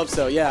 so. I hope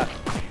so. Yeah.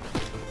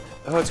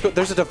 Oh, it's good.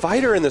 There's a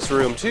divider in this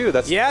room too.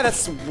 That's Yeah,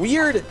 that's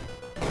weird.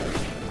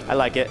 I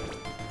like it.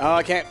 Oh,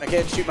 I can't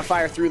shoot my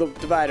fire through the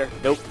divider.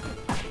 Nope.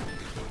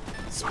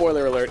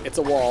 Spoiler alert, it's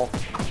a wall.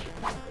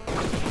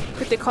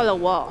 What they call a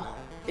wall.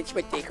 It's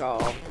what they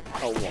call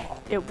a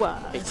wall. It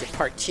was. It's a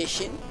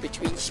partition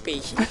between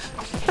spaces.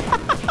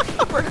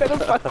 We're gonna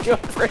fuck you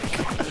up, Frank.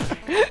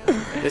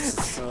 This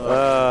is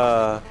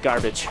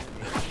garbage. garbage.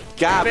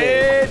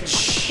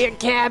 Cabbage! Your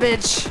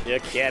cabbage. Yeah,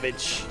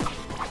 cabbage.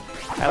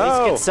 At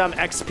least get some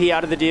XP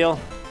out of the deal.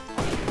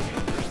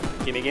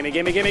 Gimme, gimme,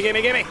 gimme, gimme,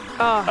 gimme, gimme.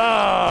 Oh,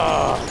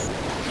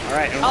 All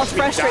right, and I'll watch me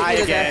frustrate die you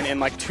to again death. in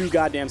like 2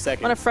 goddamn I'm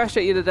seconds. gonna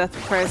frustrate you to death,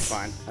 Price.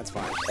 Fine, that's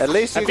fine. At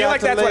least you I feel got like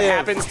to that's what live.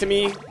 happens to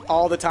me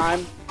all the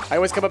time. I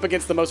always come up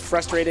against the most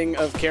frustrating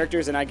of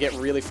characters, and I get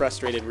really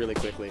frustrated really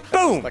quickly. That's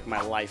Boom! like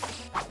my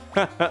life.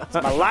 It's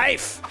my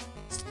life.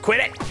 Quit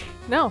it.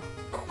 No.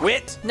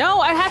 Quit. No,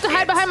 I have to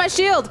hide behind my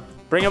shield.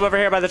 Bring him over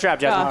here by the trap,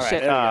 Jasmine. Oh, All right,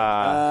 shit.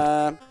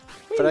 there we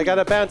go. But I got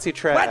a bouncy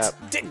trap.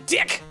 What?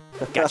 Dick.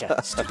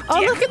 Gotcha. Oh,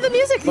 look at the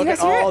music. Look you at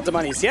guys hear all it? the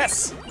monies.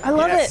 Yes. I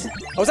love Yes. it.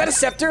 Oh, is that a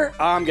scepter?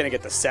 Oh, I'm gonna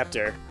get the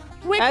scepter.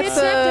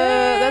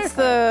 That's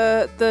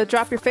the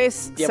drop your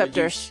face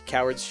scepter.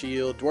 Coward's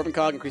shield. Dwarven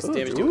cog increases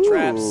damage dealt with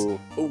traps. Ooh.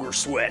 Ogre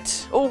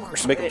sweat. Oh,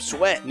 Make him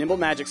sweat. Nimble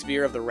magic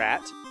spear of the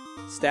rat.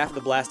 Staff of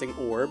the blasting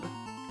orb.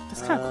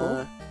 that's kind of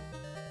cool.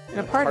 And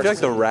a I part feel like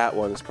the rat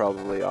one is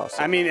probably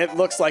awesome. I mean, it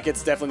looks like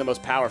it's definitely the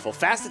most powerful.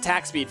 Fast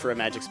attack speed for a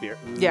magic spear.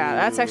 Yeah,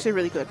 that's actually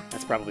really good.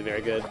 That's probably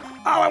very good.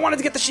 Oh, I wanted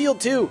to get the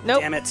shield too.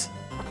 Nope. Damn it.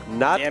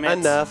 Not Damn it.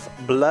 enough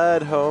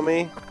blood,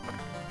 homie.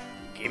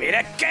 Give me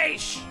the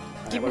cash.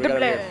 Give What me do we the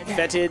got over here? blood.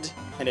 Fetid,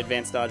 and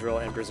advanced dodge roll,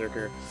 and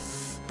berserker.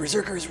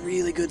 Berserker is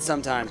really good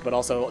sometimes, but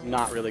also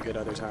not really good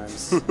other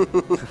times. All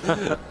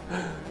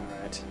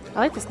right. I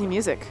like this new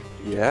music.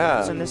 Yeah.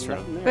 What's in this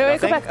room? Wait, go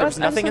Nothing? back. There's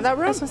nothing in that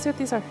room? I just want to see what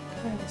these are.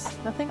 There it is.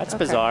 Nothing? That's Okay.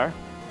 bizarre.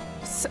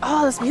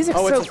 Oh, this music's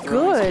Oh, so it's a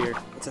throwing good. spear.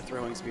 It's a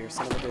throwing spear,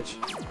 son of a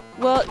bitch.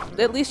 Well,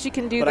 at least you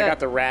can do But that. I got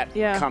the rat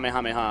Yeah.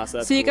 Kamehameha, so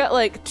that's So you cool. got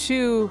like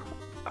 2.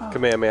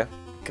 Kamehameha.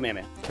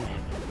 Kamehameha.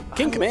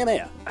 King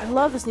Kamehameha. I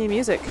love this new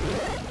music.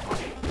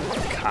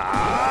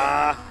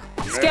 Ah.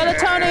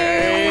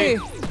 Skeletoni!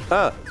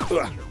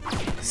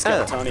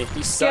 Skeletoni.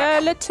 You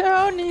suck.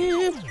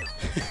 Skeletoni!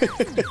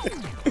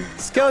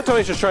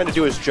 Skeletoni's just trying to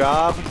do his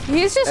job.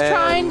 He's just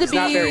trying to He's be.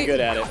 not very good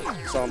at it.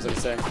 That's all I'm gonna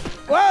say.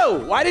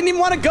 Whoa! I didn't even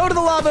want to go to the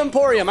Lava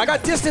Emporium. I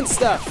got distance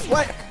stuff.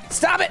 What?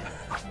 Stop it!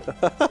 You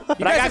I guys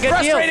got are good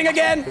frustrating deals.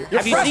 again. You're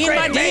Have you seen my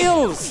frustrating me.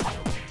 deals?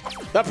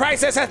 The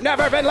prices have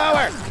never been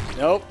lower.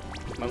 Nope.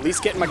 I'm at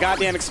least getting my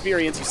goddamn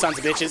experience, you sons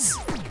of bitches.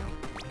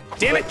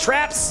 Damn it,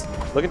 traps!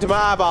 Look into my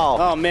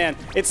eyeball. Oh man,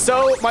 it's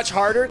so much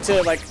harder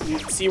to like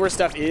see where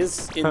stuff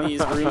is in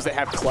these rooms that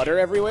have clutter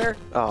everywhere.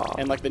 Aw.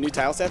 And like the new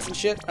tile sets and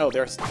shit. Oh,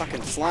 there's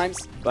fucking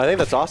slimes. I think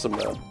that's awesome,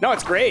 though. No,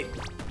 it's great.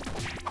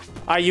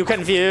 Are you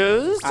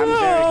confused? I'm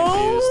very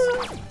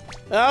confused.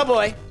 Oh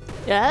boy,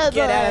 Yeah,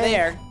 get out of boy.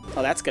 there.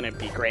 Oh, that's gonna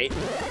be great.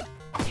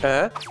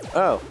 Huh?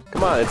 Oh,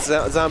 come on. It's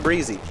on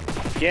breezy.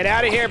 Get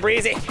out of here,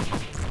 Breezy.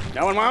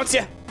 No one wants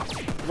you.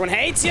 Everyone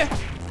hates you.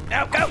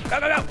 No, go, go,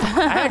 go, go.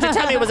 I heard your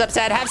tummy was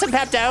upset. Have some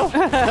Pepto.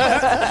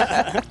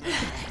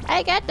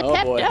 I got the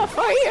Oh, boy. Pepto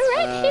for you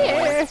right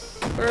here.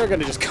 We're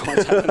gonna just go on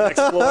top of the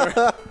next floor.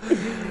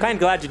 Kind of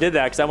glad you did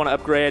that because I want to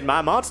upgrade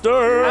my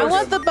monster. I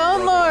want the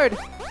Bone Lord.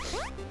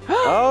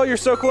 Oh, you're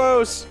so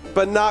close,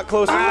 but not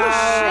close enough.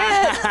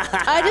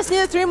 Shit. I just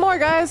needed 3 more,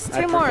 guys.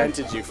 3 I more.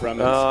 prevented you from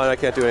it. Oh, and I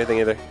can't do anything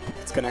either.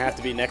 It's gonna have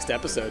to be next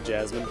episode,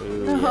 Jasmine.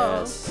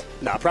 No.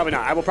 No, probably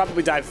not. I will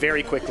probably die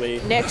very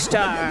quickly. Next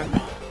time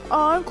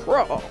on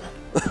Crawl.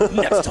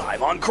 Next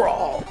time on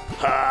Crawl.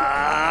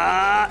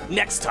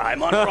 Next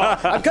time on Crawl.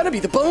 I'm gonna be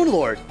the Bone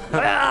Lord.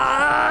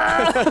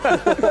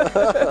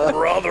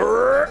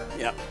 Brother.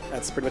 Yeah,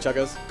 that's pretty much how it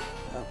goes.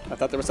 Oh, I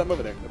thought there was something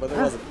over there, but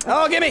there wasn't.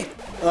 Oh, gimme!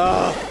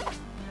 Oh,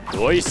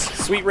 Nice.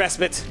 sweet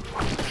respite.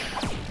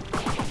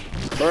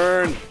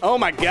 Burn. Oh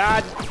my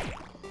god.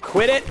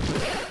 Quit it.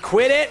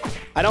 Quit it.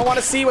 I don't want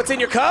to see what's in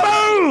your cup.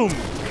 Boom!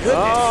 Goodness.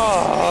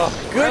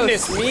 Oh,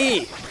 Goodness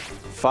me.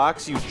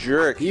 Fox, you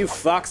jerk. You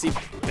foxy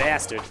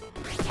bastard.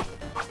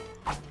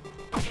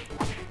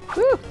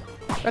 Woo.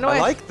 Run away. I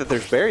like that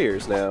there's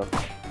barriers now.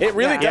 It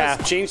really Yeah.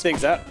 does change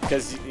things up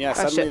because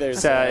suddenly shit.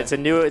 there's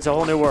It's a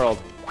whole new world.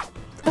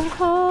 A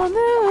whole new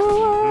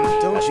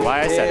world. don't That's you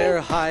why I said dare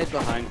it. hide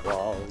behind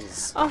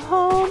walls. A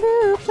whole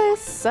new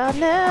place I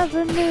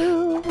never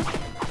knew.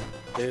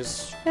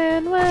 There's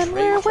And when Train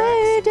we're tracks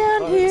way and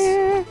down bugs.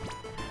 here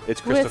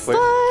It's with crystal clear.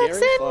 slugs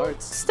Gary and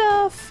farts.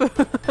 stuff.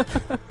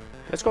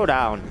 Let's go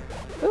down.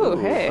 Ooh,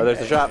 hey. Oh, there's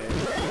the shop.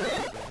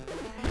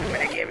 I'm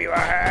gonna give you a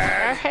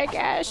hug. Hey,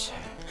 gosh.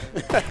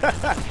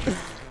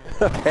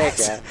 Heck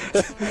yeah.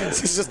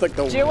 This is just like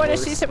the Do you want to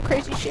worst. see some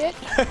crazy shit?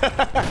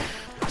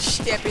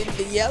 Step into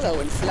the yellow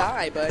and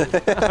fly, bud.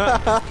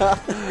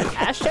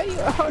 I'll show you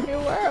a whole new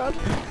world.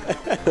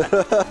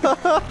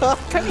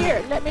 Come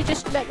here. Let me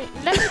just give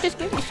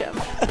you some.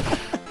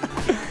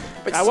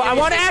 I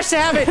want Ash to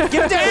have it.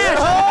 Give it to Ash.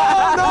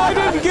 Oh, no, I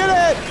didn't get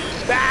it.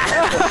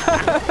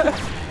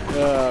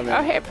 Oh, man.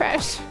 Oh, hey,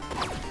 Press.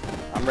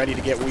 I'm ready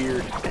to get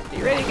weird.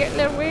 You ready to get a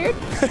little weird?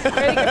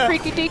 Ready to get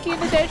freaky deaky in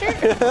the desert?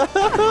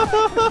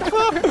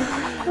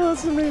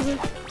 That's amazing.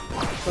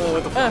 Oh,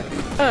 what the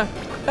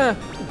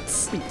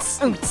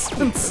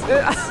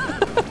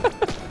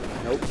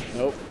Nope,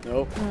 nope,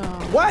 nope.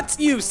 What?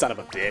 You son of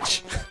a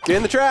bitch. Get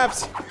in the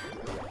traps.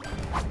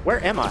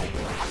 Where am I?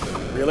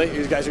 Really?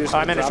 You guys are just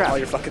I'm gonna in a drop trap. all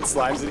your fucking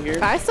slimes in here?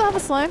 I still have a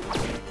slime.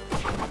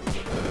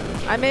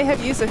 I may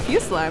have used a few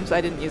slimes.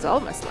 I didn't use all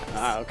of my slimes.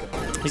 Ah, okay.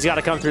 He's got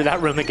to come through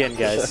that room again,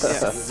 guys.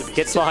 Yes.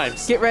 Get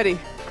slimes. Get ready.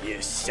 You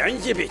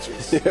sons of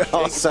bitches. You're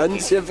all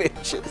sons of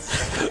bitches.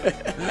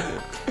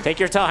 Take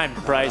your time,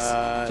 Bryce.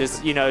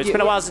 Just, it's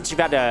been a while since you've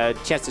had a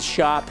chance to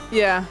shop.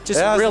 Yeah. Just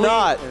It has really.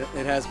 not.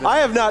 It has been. I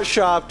have not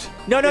shopped.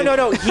 No.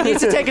 He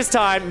needs to take his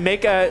time,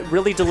 make a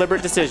really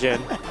deliberate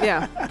decision.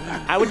 Yeah.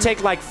 I would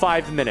take like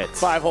 5 minutes.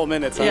 5 whole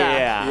minutes. Huh?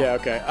 Yeah. Yeah,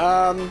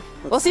 okay.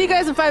 We'll see you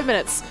guys in 5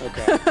 minutes.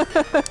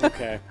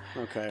 Okay.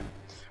 Okay.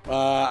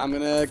 I'm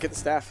gonna get the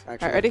staff,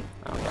 actually. All right, ready?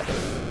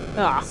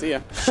 Ah, See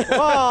ya.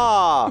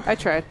 Ah, I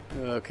tried.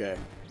 Okay.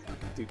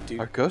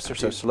 our ghosts are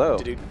so slow.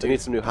 We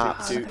need some new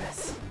hops.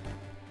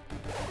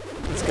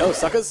 Let's go,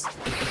 suckers.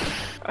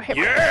 Oh, hey,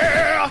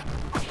 Yeah!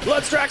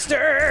 Bloodstruck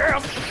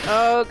staff!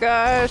 oh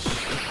gosh.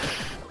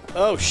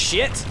 Oh,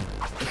 shit.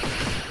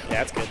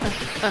 Yeah, that's good.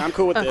 I'm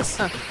cool with this.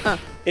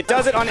 It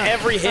does it on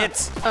every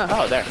hit.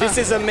 Oh, there. This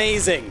is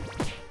amazing.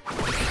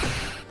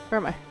 Where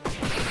am I?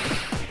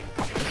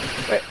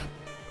 Wait,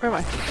 where am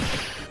I?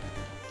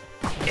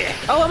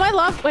 Oh, am I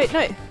locked? Wait,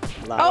 no.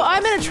 Oh,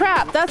 I'm in a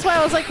trap. That's why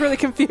I was like really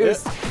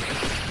confused.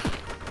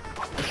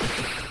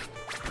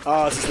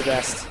 Oh, this is the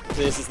best.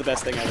 This is the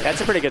best thing ever.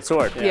 That's a pretty good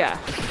sword. Yeah.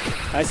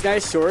 It's not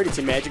a sword, it's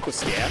a magical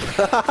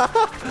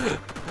staff.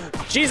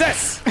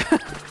 Jesus!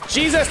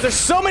 Jesus, there's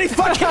so many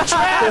fucking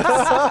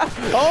traps!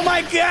 Oh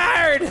my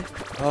god!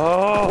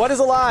 Oh, What is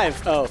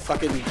alive? Oh,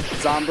 fucking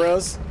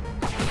Zombros.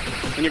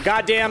 And your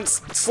goddamn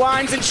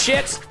slimes and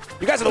shit.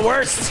 You guys are the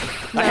worst.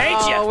 I hate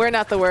Oh, you. we're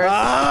not the worst.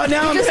 Oh,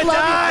 now I'm Just gonna love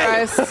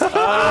die. you, Bryce.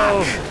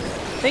 Oh,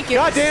 Thank you.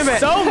 God damn it!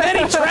 So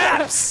many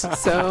traps.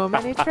 So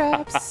many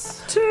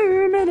traps.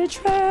 too many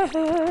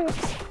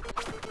traps.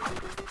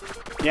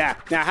 Yeah.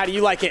 Now, how do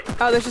you like it?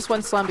 Oh, there's just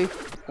one slumby.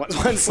 One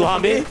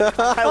Slomby?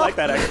 I like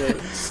that actually.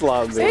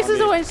 Slumby. This is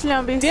the one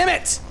slumby. Damn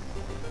it!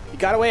 You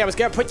got away. I was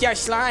gonna put your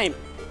slime.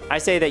 I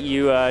say that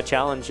you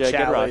challenge Good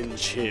Rock.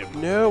 Challenge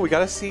him. No, we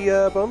gotta see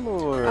Bone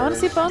Lord. I want to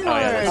see Bone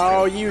Lord. yeah, that's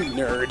Oh, you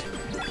nerd.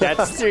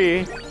 That's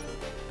 3.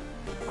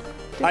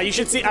 You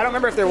should see. I don't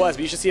remember if there was,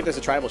 but you should see if there's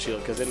a tribal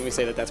shield, because then we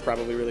say that that's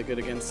probably really good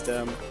against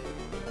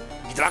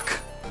Gidrak.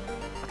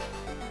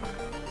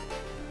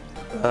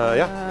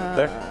 Yeah,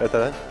 there, at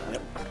the end.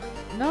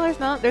 No, there's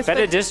not. There's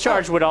Fetid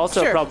Discharge would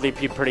also sure. probably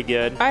be pretty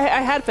good. I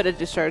had Fetid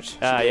Discharge.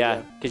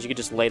 Yeah, because you could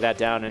just lay that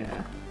down and.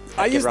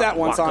 I used Gidrak that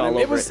once walk on him. all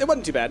It over was. It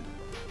wasn't too bad.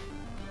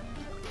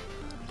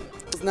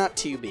 It was not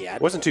too bad.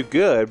 It wasn't too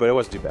good, but it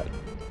wasn't too bad.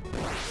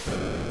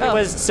 It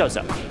was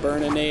so-so.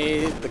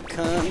 Burninate the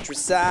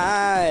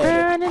countryside.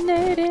 Burning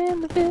it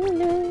in the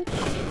village.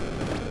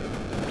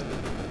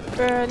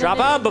 Burning Drop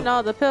it bomb. in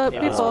all the people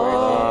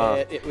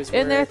It was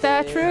in their worth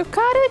thatch it. roof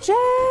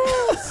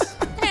cottages.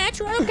 Thatch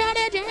roof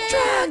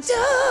cottages.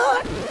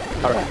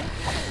 All right.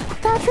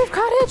 Thatch roof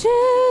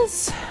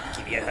cottages.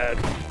 Give me a hug.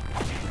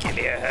 Give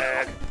me a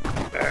hug.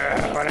 I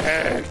want a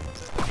hug.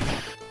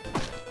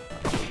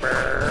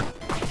 Brr.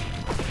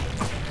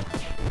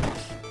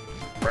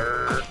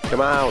 Brr.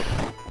 Come out.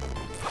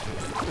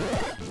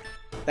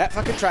 That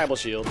fucking tribal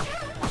shield.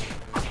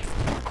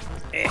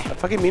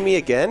 Fucking Mimi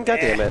again? God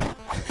damn it.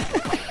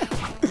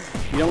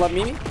 You don't love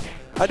Mimi?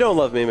 I don't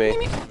love Mimi.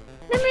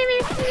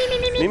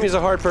 Mimi's a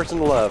hard person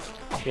to love.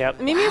 Yep.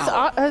 Mimi's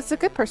is a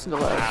good person to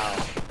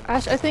love.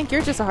 Ash, I think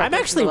you're just a hard I'm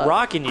person actually to love.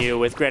 rocking you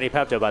with Granny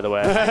Pepto, by the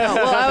way. Oh,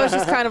 well, I was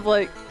just kind of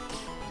like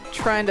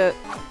trying to.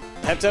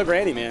 Pepto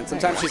Granny, man.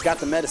 Sometimes she's got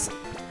the medicine.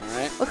 All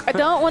right. Look, I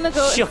don't want to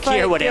go She'll and fight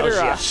cure what ails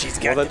you. Ghidorah. She's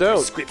Well, then got the don't.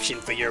 prescription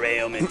for your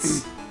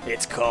ailments.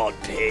 It's called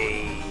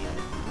pain.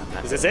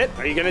 Is this it?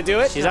 Are you gonna do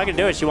it? She's not gonna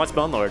do it. She wants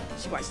Bone Lord.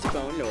 She wants to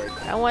Bone Lord.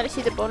 I want to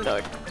see the Bone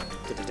Lord.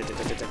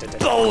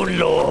 Bone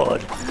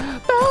Lord.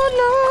 Bone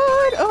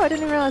Lord! Oh, I didn't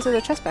even realize there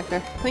was a chest back there.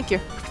 Thank you.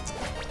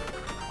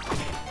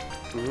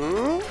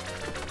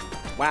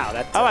 Wow,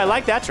 that's Oh, I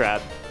like that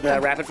trap. the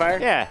rapid fire.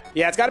 Yeah.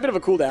 Yeah, it's got a bit of a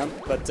cooldown,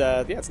 but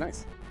yeah, it's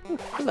nice.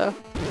 Hello.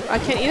 I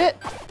can't eat it?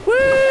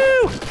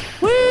 Woo!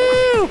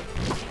 Woo!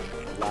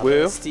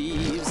 Woo.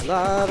 Steve's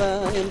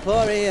Lava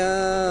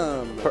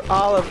Emporium. For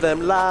all of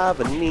them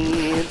lava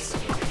needs.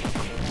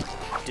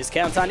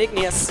 Discounts on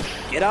Igneous.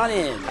 Get on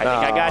in. I think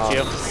I got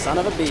you. Son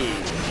of a bee.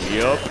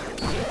 Yup.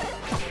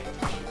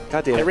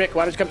 God damn Hey, it. Rick,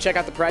 why don't you come check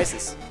out the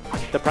prices?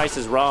 The price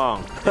is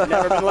wrong. They've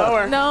never been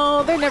lower.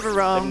 No, they're never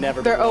wrong. They've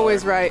never they're been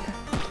always lower. right.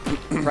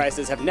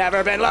 Prices have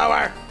never been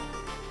lower.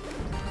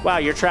 Wow,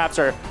 your traps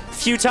are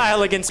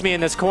futile against me in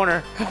this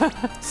corner.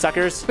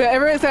 Suckers. But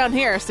everyone's down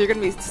here, so you're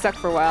going to be stuck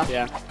for a while.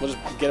 Yeah, we'll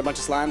just get a bunch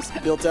of slimes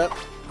built up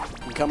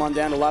and come on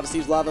down to Lava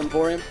Steve's Lava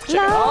Emporium.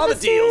 Check out all the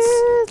deals.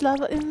 Steve's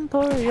Lava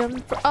Emporium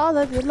for all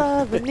of your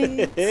lava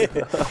needs.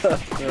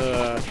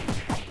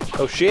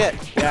 Oh, shit.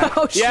 Yeah,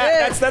 Oh, shit.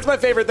 yeah. That's my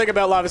favorite thing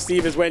about Lava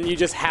Steve is when you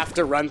just have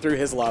to run through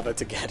his lava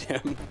to get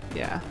him.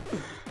 Yeah.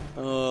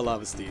 Oh,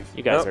 Lava Steve.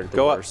 You guys Nope, are the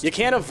go up. worst. You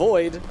can't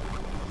avoid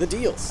the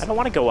deals. I don't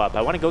want to go up.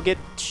 I want to go get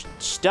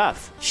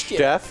stuff.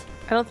 Jeff?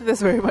 I don't think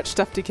there's very much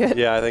stuff to get.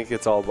 Yeah, I think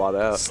it's all bought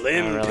out.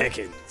 Slim Oh, really?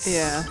 pickings.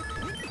 Yeah.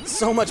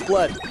 So much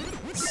blood.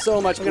 So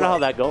much Look at all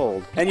blood. that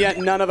gold. And yet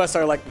none of us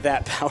are like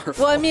that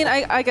powerful. Well, I mean,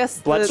 I guess.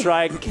 Blood the-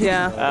 strike.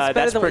 Yeah. It's better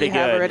That's than what pretty you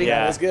have good. already.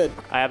 Yeah, That's good.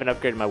 I haven't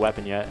upgraded my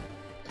weapon yet.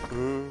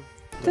 And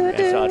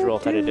dodge roll,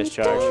 petty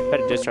discharge.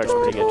 Petty discharge is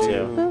pretty good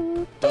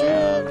too.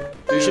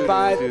 You should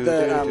buy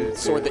the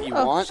sword that you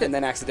Oh, want shit. and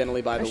then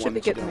accidentally buy I the should one be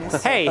that you getting don't.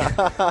 this. Hey,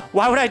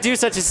 why would I do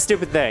such a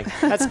stupid thing?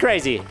 That's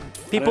crazy.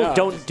 People know.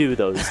 don't do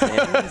those things.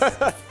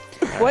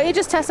 Why don't you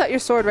just test out your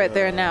sword right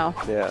there and now?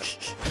 Yeah.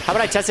 How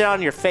about I test it out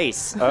on your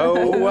face? Oh,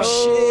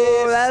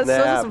 Oh, that's those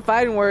are snap. some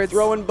fighting words.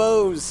 Throwing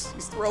bows.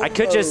 He's throwing I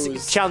could bows.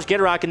 just challenge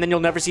Gidrock and then you'll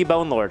never see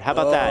Bone Lord. How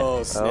about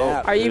Oh,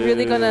 snap. Are you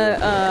really gonna You're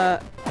gonna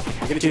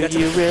that? Do that to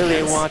you the really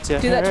fans? want to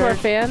Do that to our hurt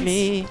fans?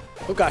 me?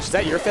 Oh gosh, is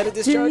that your fetid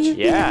do discharge? you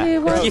Yeah. really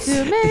want You-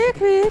 to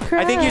make me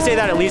cry? I think you say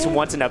that at least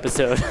once an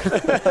episode.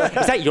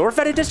 Is that your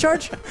fetid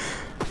discharge?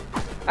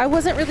 I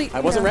wasn't really. I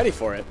wasn't ready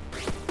for it.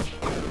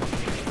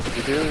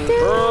 Do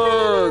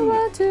you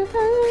want to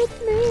hurt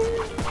me?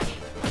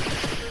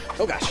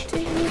 Oh gosh. Do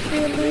you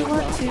really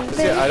want to make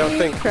Yeah, I don't me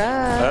think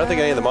cry? I don't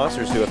think any of the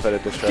monsters do a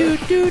fetid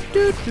discharge. Do.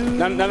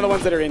 None of the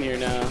ones that are in here,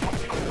 no.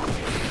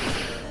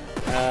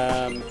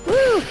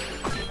 Woo!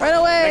 Right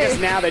away. I guess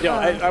now they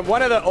don't.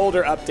 One of the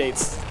older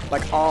updates,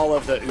 like all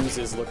of the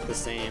oozes look the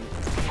same.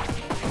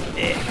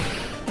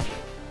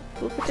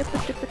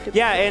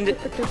 Yeah, and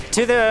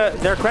to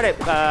their credit,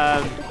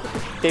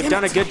 they've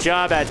done a good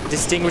job at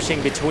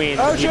distinguishing between.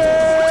 Oh, the shit!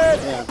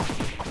 Yeah.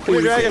 Come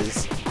here, dragon.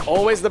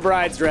 Always the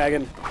bride's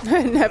dragon.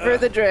 Never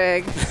the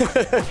drag.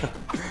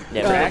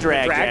 Yeah,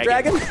 Drag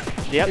dragon?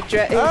 Yep.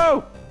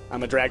 Oh!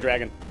 I'm a drag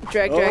dragon.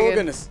 Drag Oh dragon.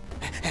 goodness.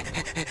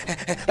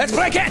 Let's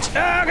play catch!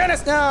 Oh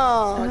goodness,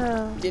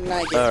 no! Didn't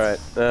like it. All right.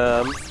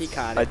 He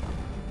caught I it.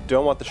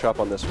 don't want the shop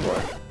on this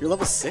floor. You're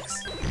level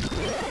 6?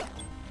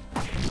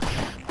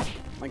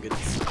 My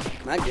goodness.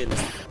 My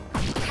goodness.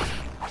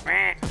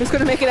 Who's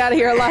gonna make it out of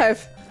here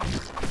alive?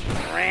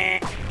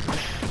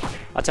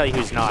 I'll tell you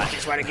who's not.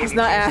 It's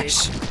not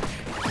Ash.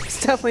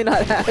 It's definitely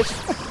not Ash.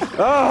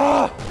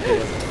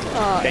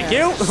 Thank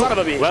you. Son of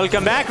a bee.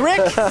 Welcome back,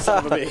 Rick.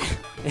 Son of a bee.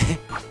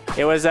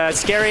 It was a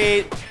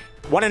scary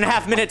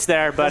 1.5 minutes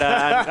there, but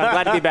I'm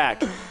glad to be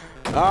back.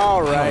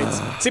 All right.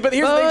 See, but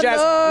here's the thing, Bone Jazz.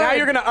 Lord. Now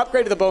you're going to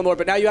upgrade to the Bone Lord,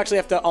 but now you actually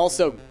have to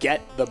also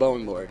get the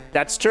Bone Lord.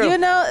 That's true. You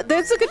know,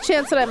 there's a good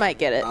chance that I might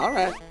get it. All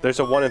right. There's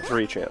a 1 in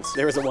 3 chance.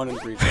 There is a 1 in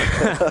 3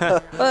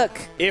 chance.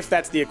 Look, If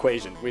that's the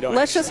equation. We don't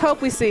let's just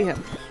hope we see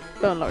him.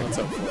 Bone Lord.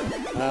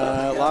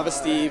 Lava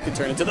Steve can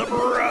turn into the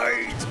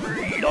bright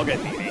breed. I'll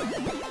get me.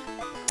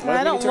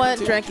 I don't want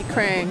Dranky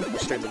Krang.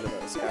 Straight into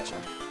those. Gotcha.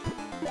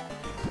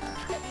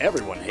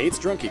 Everyone hates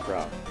Drunky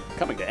Crawl.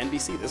 Coming to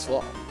NBC this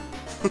fall.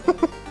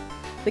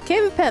 The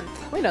Cave of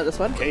Penth. We know this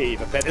one. Cave.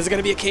 I bet. Is it going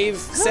to be a cave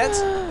set?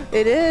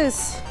 It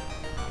is.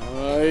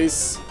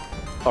 Nice.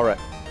 All right.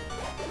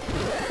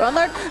 Bone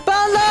Lord.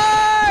 Bone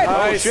Lord!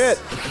 Oh, Nice. shit.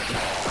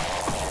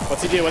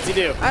 What's he do? What's he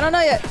do? I don't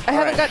know yet. I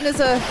haven't right. gotten his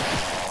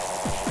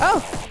Oh,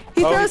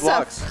 he Oh, he throws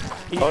blocks.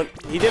 stuff.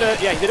 He did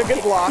a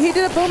good block. He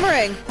did a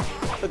boomerang.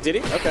 Oh, did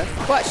he? Okay.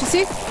 Watch, you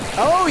see?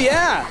 Oh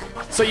yeah.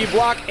 So you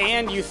block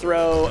and you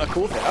throw a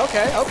cool thing.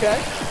 Okay. Okay.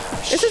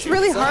 This is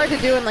really hard to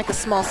do in like a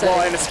small setting.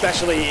 Well, and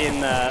especially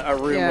in a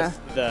room Yeah.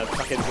 with the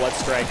fucking blood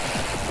strike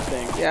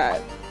thing. Yeah.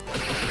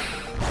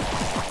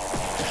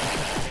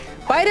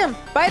 Bite him!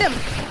 Bite him!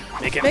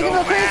 Make him Make go him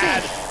go crazy.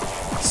 mad.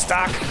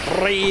 Stark,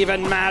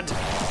 raving mad.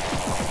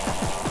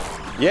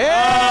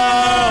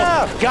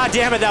 Yeah! God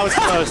damn it, that was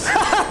close.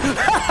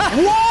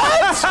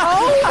 What?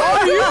 Oh,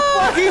 are you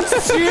fucking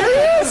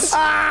serious?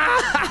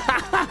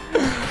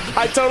 I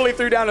I totally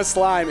threw down a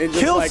slime and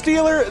just Kill like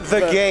Stealer,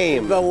 the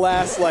game. the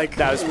last like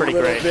That was pretty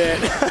little great. bit.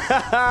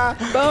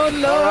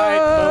 Bone All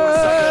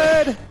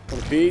right, Lord.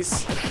 Little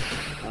piece.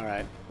 All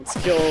right, let's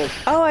kill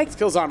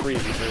Zombreezy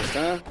first,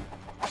 huh?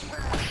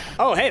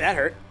 Oh, hey, that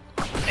hurt.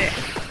 Eh.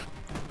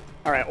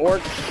 All right, or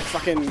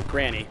fucking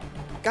Granny.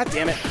 God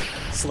damn it,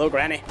 slow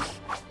Granny.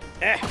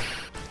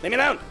 Leave me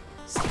alone.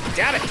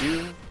 Damn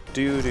it.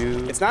 Do.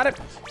 It's not a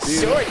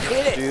sword.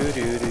 Quit it.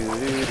 Do.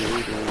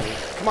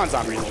 Come on,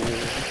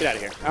 Zombreezy. Get out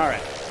of here. All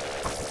right.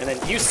 And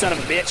then you son of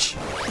a bitch.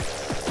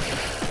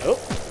 Oh.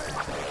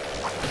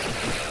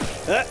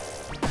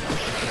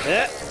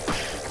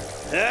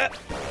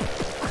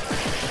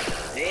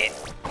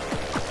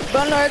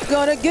 Bone Lord's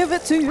gonna give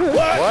it to you.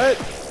 What?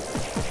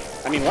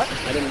 I mean, what?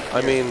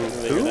 I mean,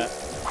 really who? hear that.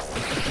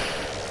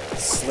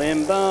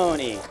 Slim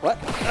Boney. What?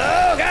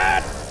 Oh,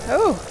 God!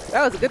 Oh,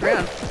 that was a good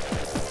round.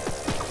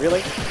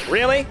 Really?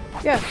 Really?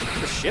 Yeah.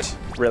 Shit.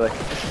 Really?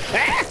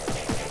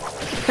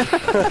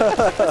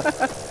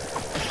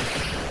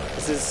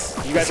 This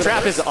is... You guys This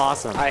trap is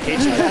awesome. I hate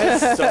you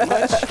guys so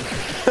much.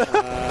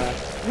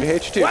 We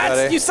hate you too, What?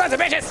 buddy. You sons of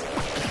bitches!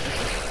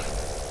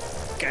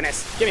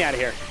 Goodness. Get me out of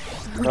here.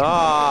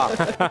 Ah,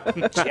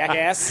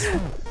 Jackass.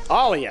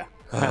 All of you.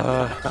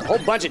 A whole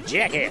bunch of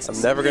jackasses.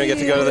 I'm never gonna get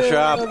to go to the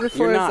shop.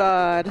 Before You're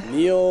not. Zod.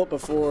 Kneel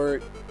before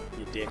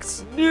you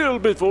dicks. Kneel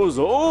before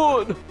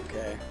Zod.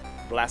 Okay.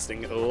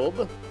 Blasting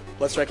Orb.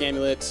 Bloodstrike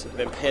Amulet.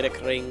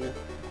 Vampiric Ring. No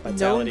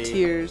Vitality.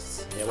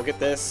 tears. Yeah, we'll get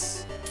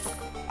this.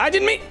 I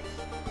didn't mean...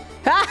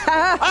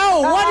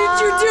 Oh, what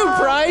did you do,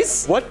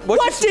 Bryce? What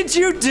did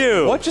you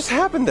do? What just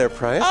happened there,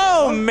 Price?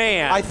 Oh,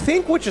 man. I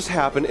think what just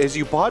happened is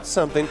you bought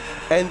something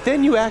and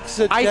then you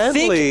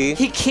accidentally. I think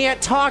he can't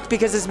talk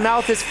because his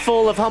mouth is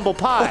full of humble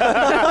pie.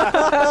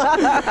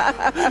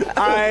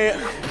 I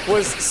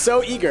was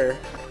so eager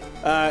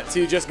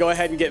to just go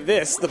ahead and get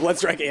this, the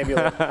Bloodstrike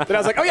Amulet. Then I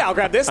was like, oh yeah, I'll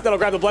grab this, then I'll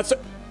grab the Bloodstrike.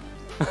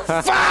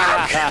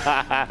 Fuck!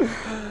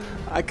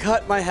 I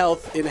cut my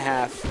health in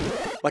half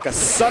like a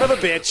son of a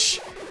bitch.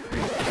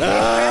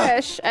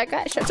 Fresh. I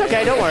got you. It's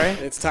okay, don't worry.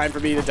 It's time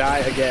for me to die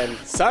again.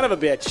 Son of a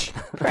bitch.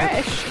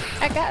 Fresh.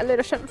 I got a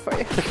little something for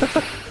you.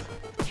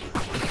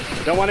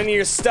 Don't want any of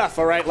your stuff,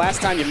 all right? Last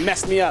time you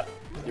messed me up.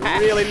 You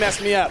really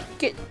messed me up.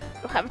 We'll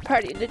have a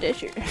party in the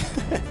desert.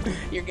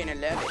 You're gonna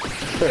love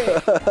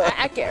it.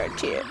 I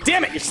guarantee it.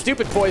 Damn it, you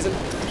stupid poison.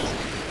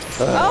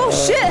 Oh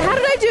shit! How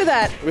did I do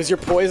that? It was your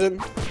poison.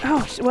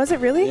 Oh, was it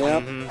really?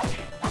 Yep.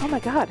 Oh my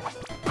god.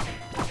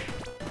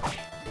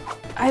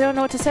 I don't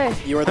know what to say.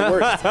 You are the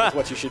worst, is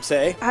what you should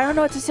say. I don't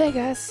know what to say,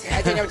 guys.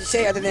 I don't know what to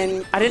say other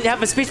than I didn't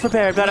have a speech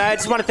prepared, but I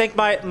just want to thank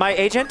my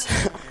agent.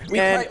 we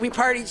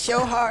partied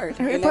so hard.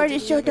 We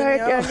partied so dark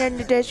down there in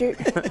the desert.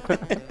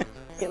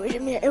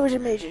 It was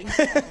amazing.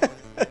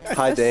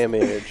 high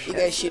damage. You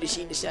guys should have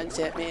seen the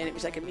sunset, man. It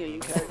was like a million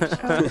colors.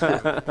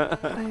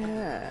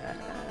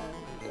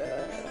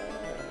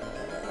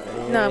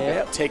 No.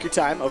 Yep. Take your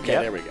time. Okay,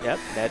 there we go. Yep,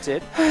 that's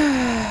it.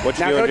 What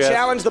you Now go doing, Jess?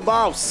 challenge the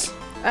boss.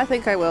 I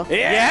think I will.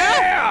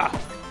 Yeah!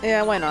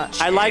 Yeah, why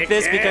not? I like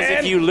this because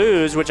if you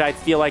lose, which I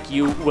feel like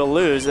you will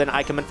lose, then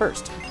I come in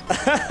first.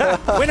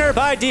 Winner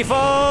by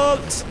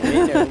default.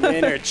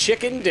 Winner,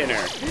 chicken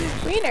dinner.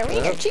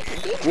 Wiener,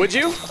 chicken. Would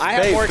you? I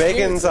have Hey, more Bacon's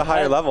experience. a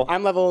higher level.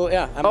 I'm level,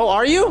 yeah. Oh,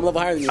 are you? I'm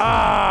level higher than you.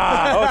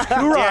 Oh, it's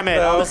Kurok, Damn it!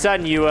 All of though. a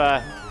sudden you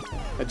I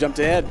jumped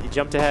ahead.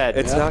 jumped ahead.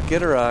 It's not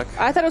Gitterok.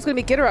 I thought it was going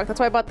to be Gitterok. That's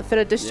why I bought the Fit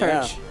of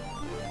Discharge.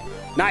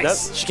 Nice.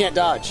 That's- She can't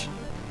dodge.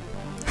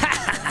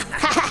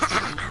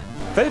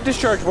 Fetid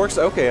Discharge works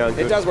okay on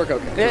It does work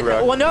okay.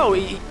 Well, no,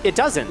 it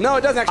doesn't. No,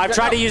 it doesn't actually. I've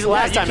tried to use it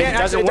last time. You And can't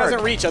it doesn't actually, work. It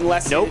doesn't reach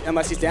unless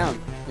unless he's down.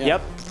 Yeah.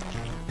 Yep.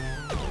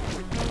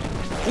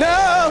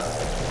 No!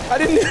 I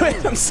didn't do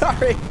it. I'm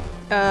sorry.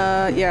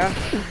 Yeah.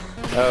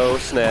 Oh,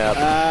 snap.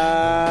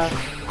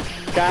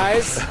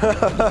 Guys,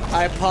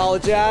 I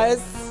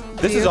apologize.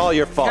 This is all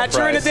your fault, Catch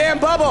her in a Bryce. damn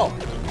bubble.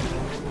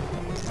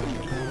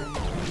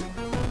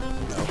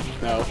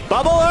 No.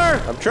 Bubble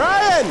her! I'm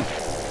trying!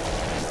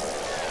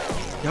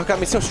 Y'all got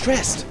me so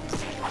stressed.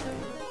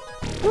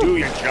 Do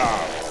your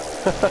job.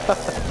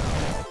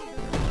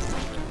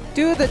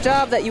 Do the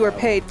job that you were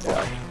paid for.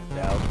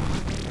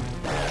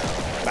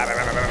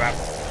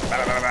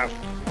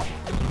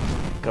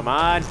 Come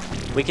on,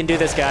 we can do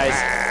this, guys.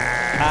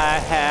 I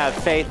have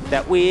faith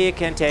that we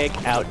can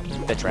take out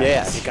the traps.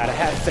 Yes. You gotta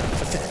have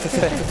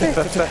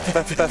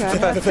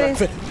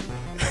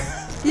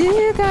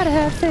You gotta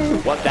have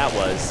faith. What that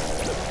was.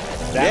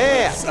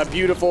 That's a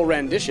beautiful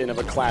rendition of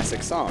a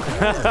classic song.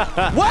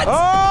 What?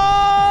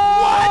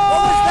 Oh! What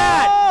was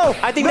that?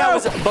 I think that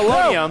was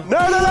Bologna. No!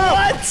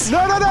 What?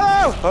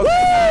 No!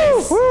 Okay.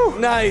 Woo!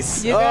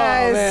 Nice. You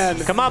guys. Oh, man.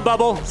 Come on,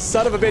 Bubble.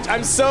 Son of a bitch.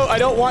 I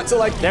don't want to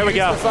like There we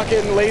use go. the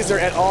fucking laser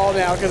at all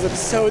now because I'm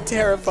so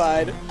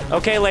terrified.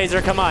 Okay, Laser,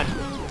 come on.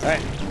 All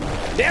right.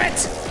 Damn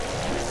it!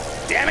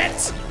 Damn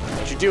it!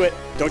 Don't you do it.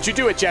 Don't you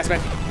do it, Jasmine.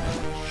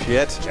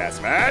 Shit.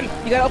 Jasmine.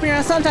 You gotta open your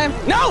eyes sometime.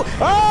 No!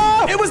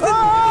 Oh! It was the...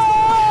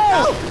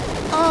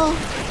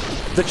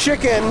 The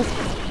chicken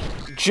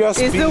just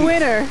Is beat the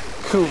winner.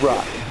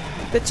 Kurok.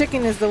 The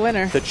chicken is the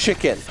winner. The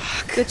chicken.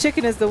 The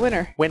chicken is the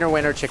winner. Winner,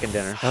 winner, chicken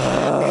dinner.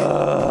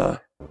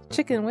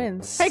 Chicken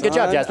wins. Hey, good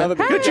job, Jasmine.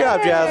 Good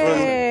job,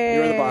 Jasmine.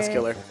 You're the boss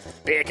killer.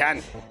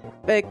 Bacon.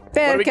 Big What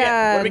do we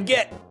get? What do we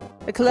get?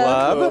 A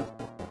club.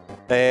 Club.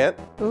 And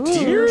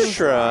Deer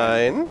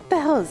Shrine. What the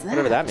hell is that?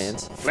 Whatever that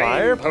means.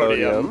 Fire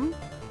Podium.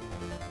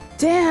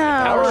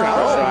 Damn. Oh,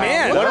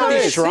 man. What are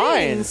Nice. these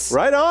shrines?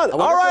 Right on.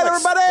 All right,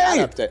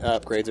 everybody. Stat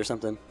upgrades or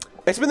something.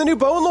 It's been the new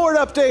Bone Lord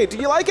update. Do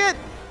you like it?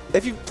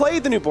 If you've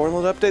played the new Bone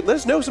Lord update, let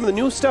us know some of the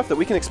new stuff that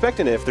we can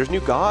expect in it. If there's new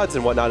gods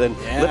and whatnot, and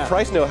let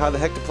Price know how the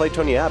heck to play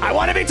Tony Abbott. I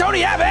want to be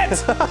Tony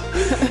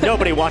Abbott!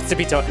 Nobody wants to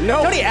be Tony.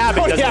 Tony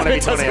Abbott doesn't want to be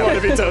Tony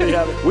Abbott. Tony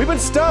Abbott. We've been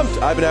stumped.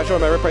 I've been Asher,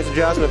 my Red Price and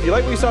Jasmine. If you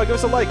like what you saw, give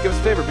us a like, give us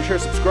a favor, be sure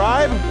to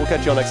subscribe. We'll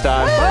catch you all next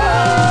time.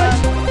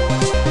 Bye.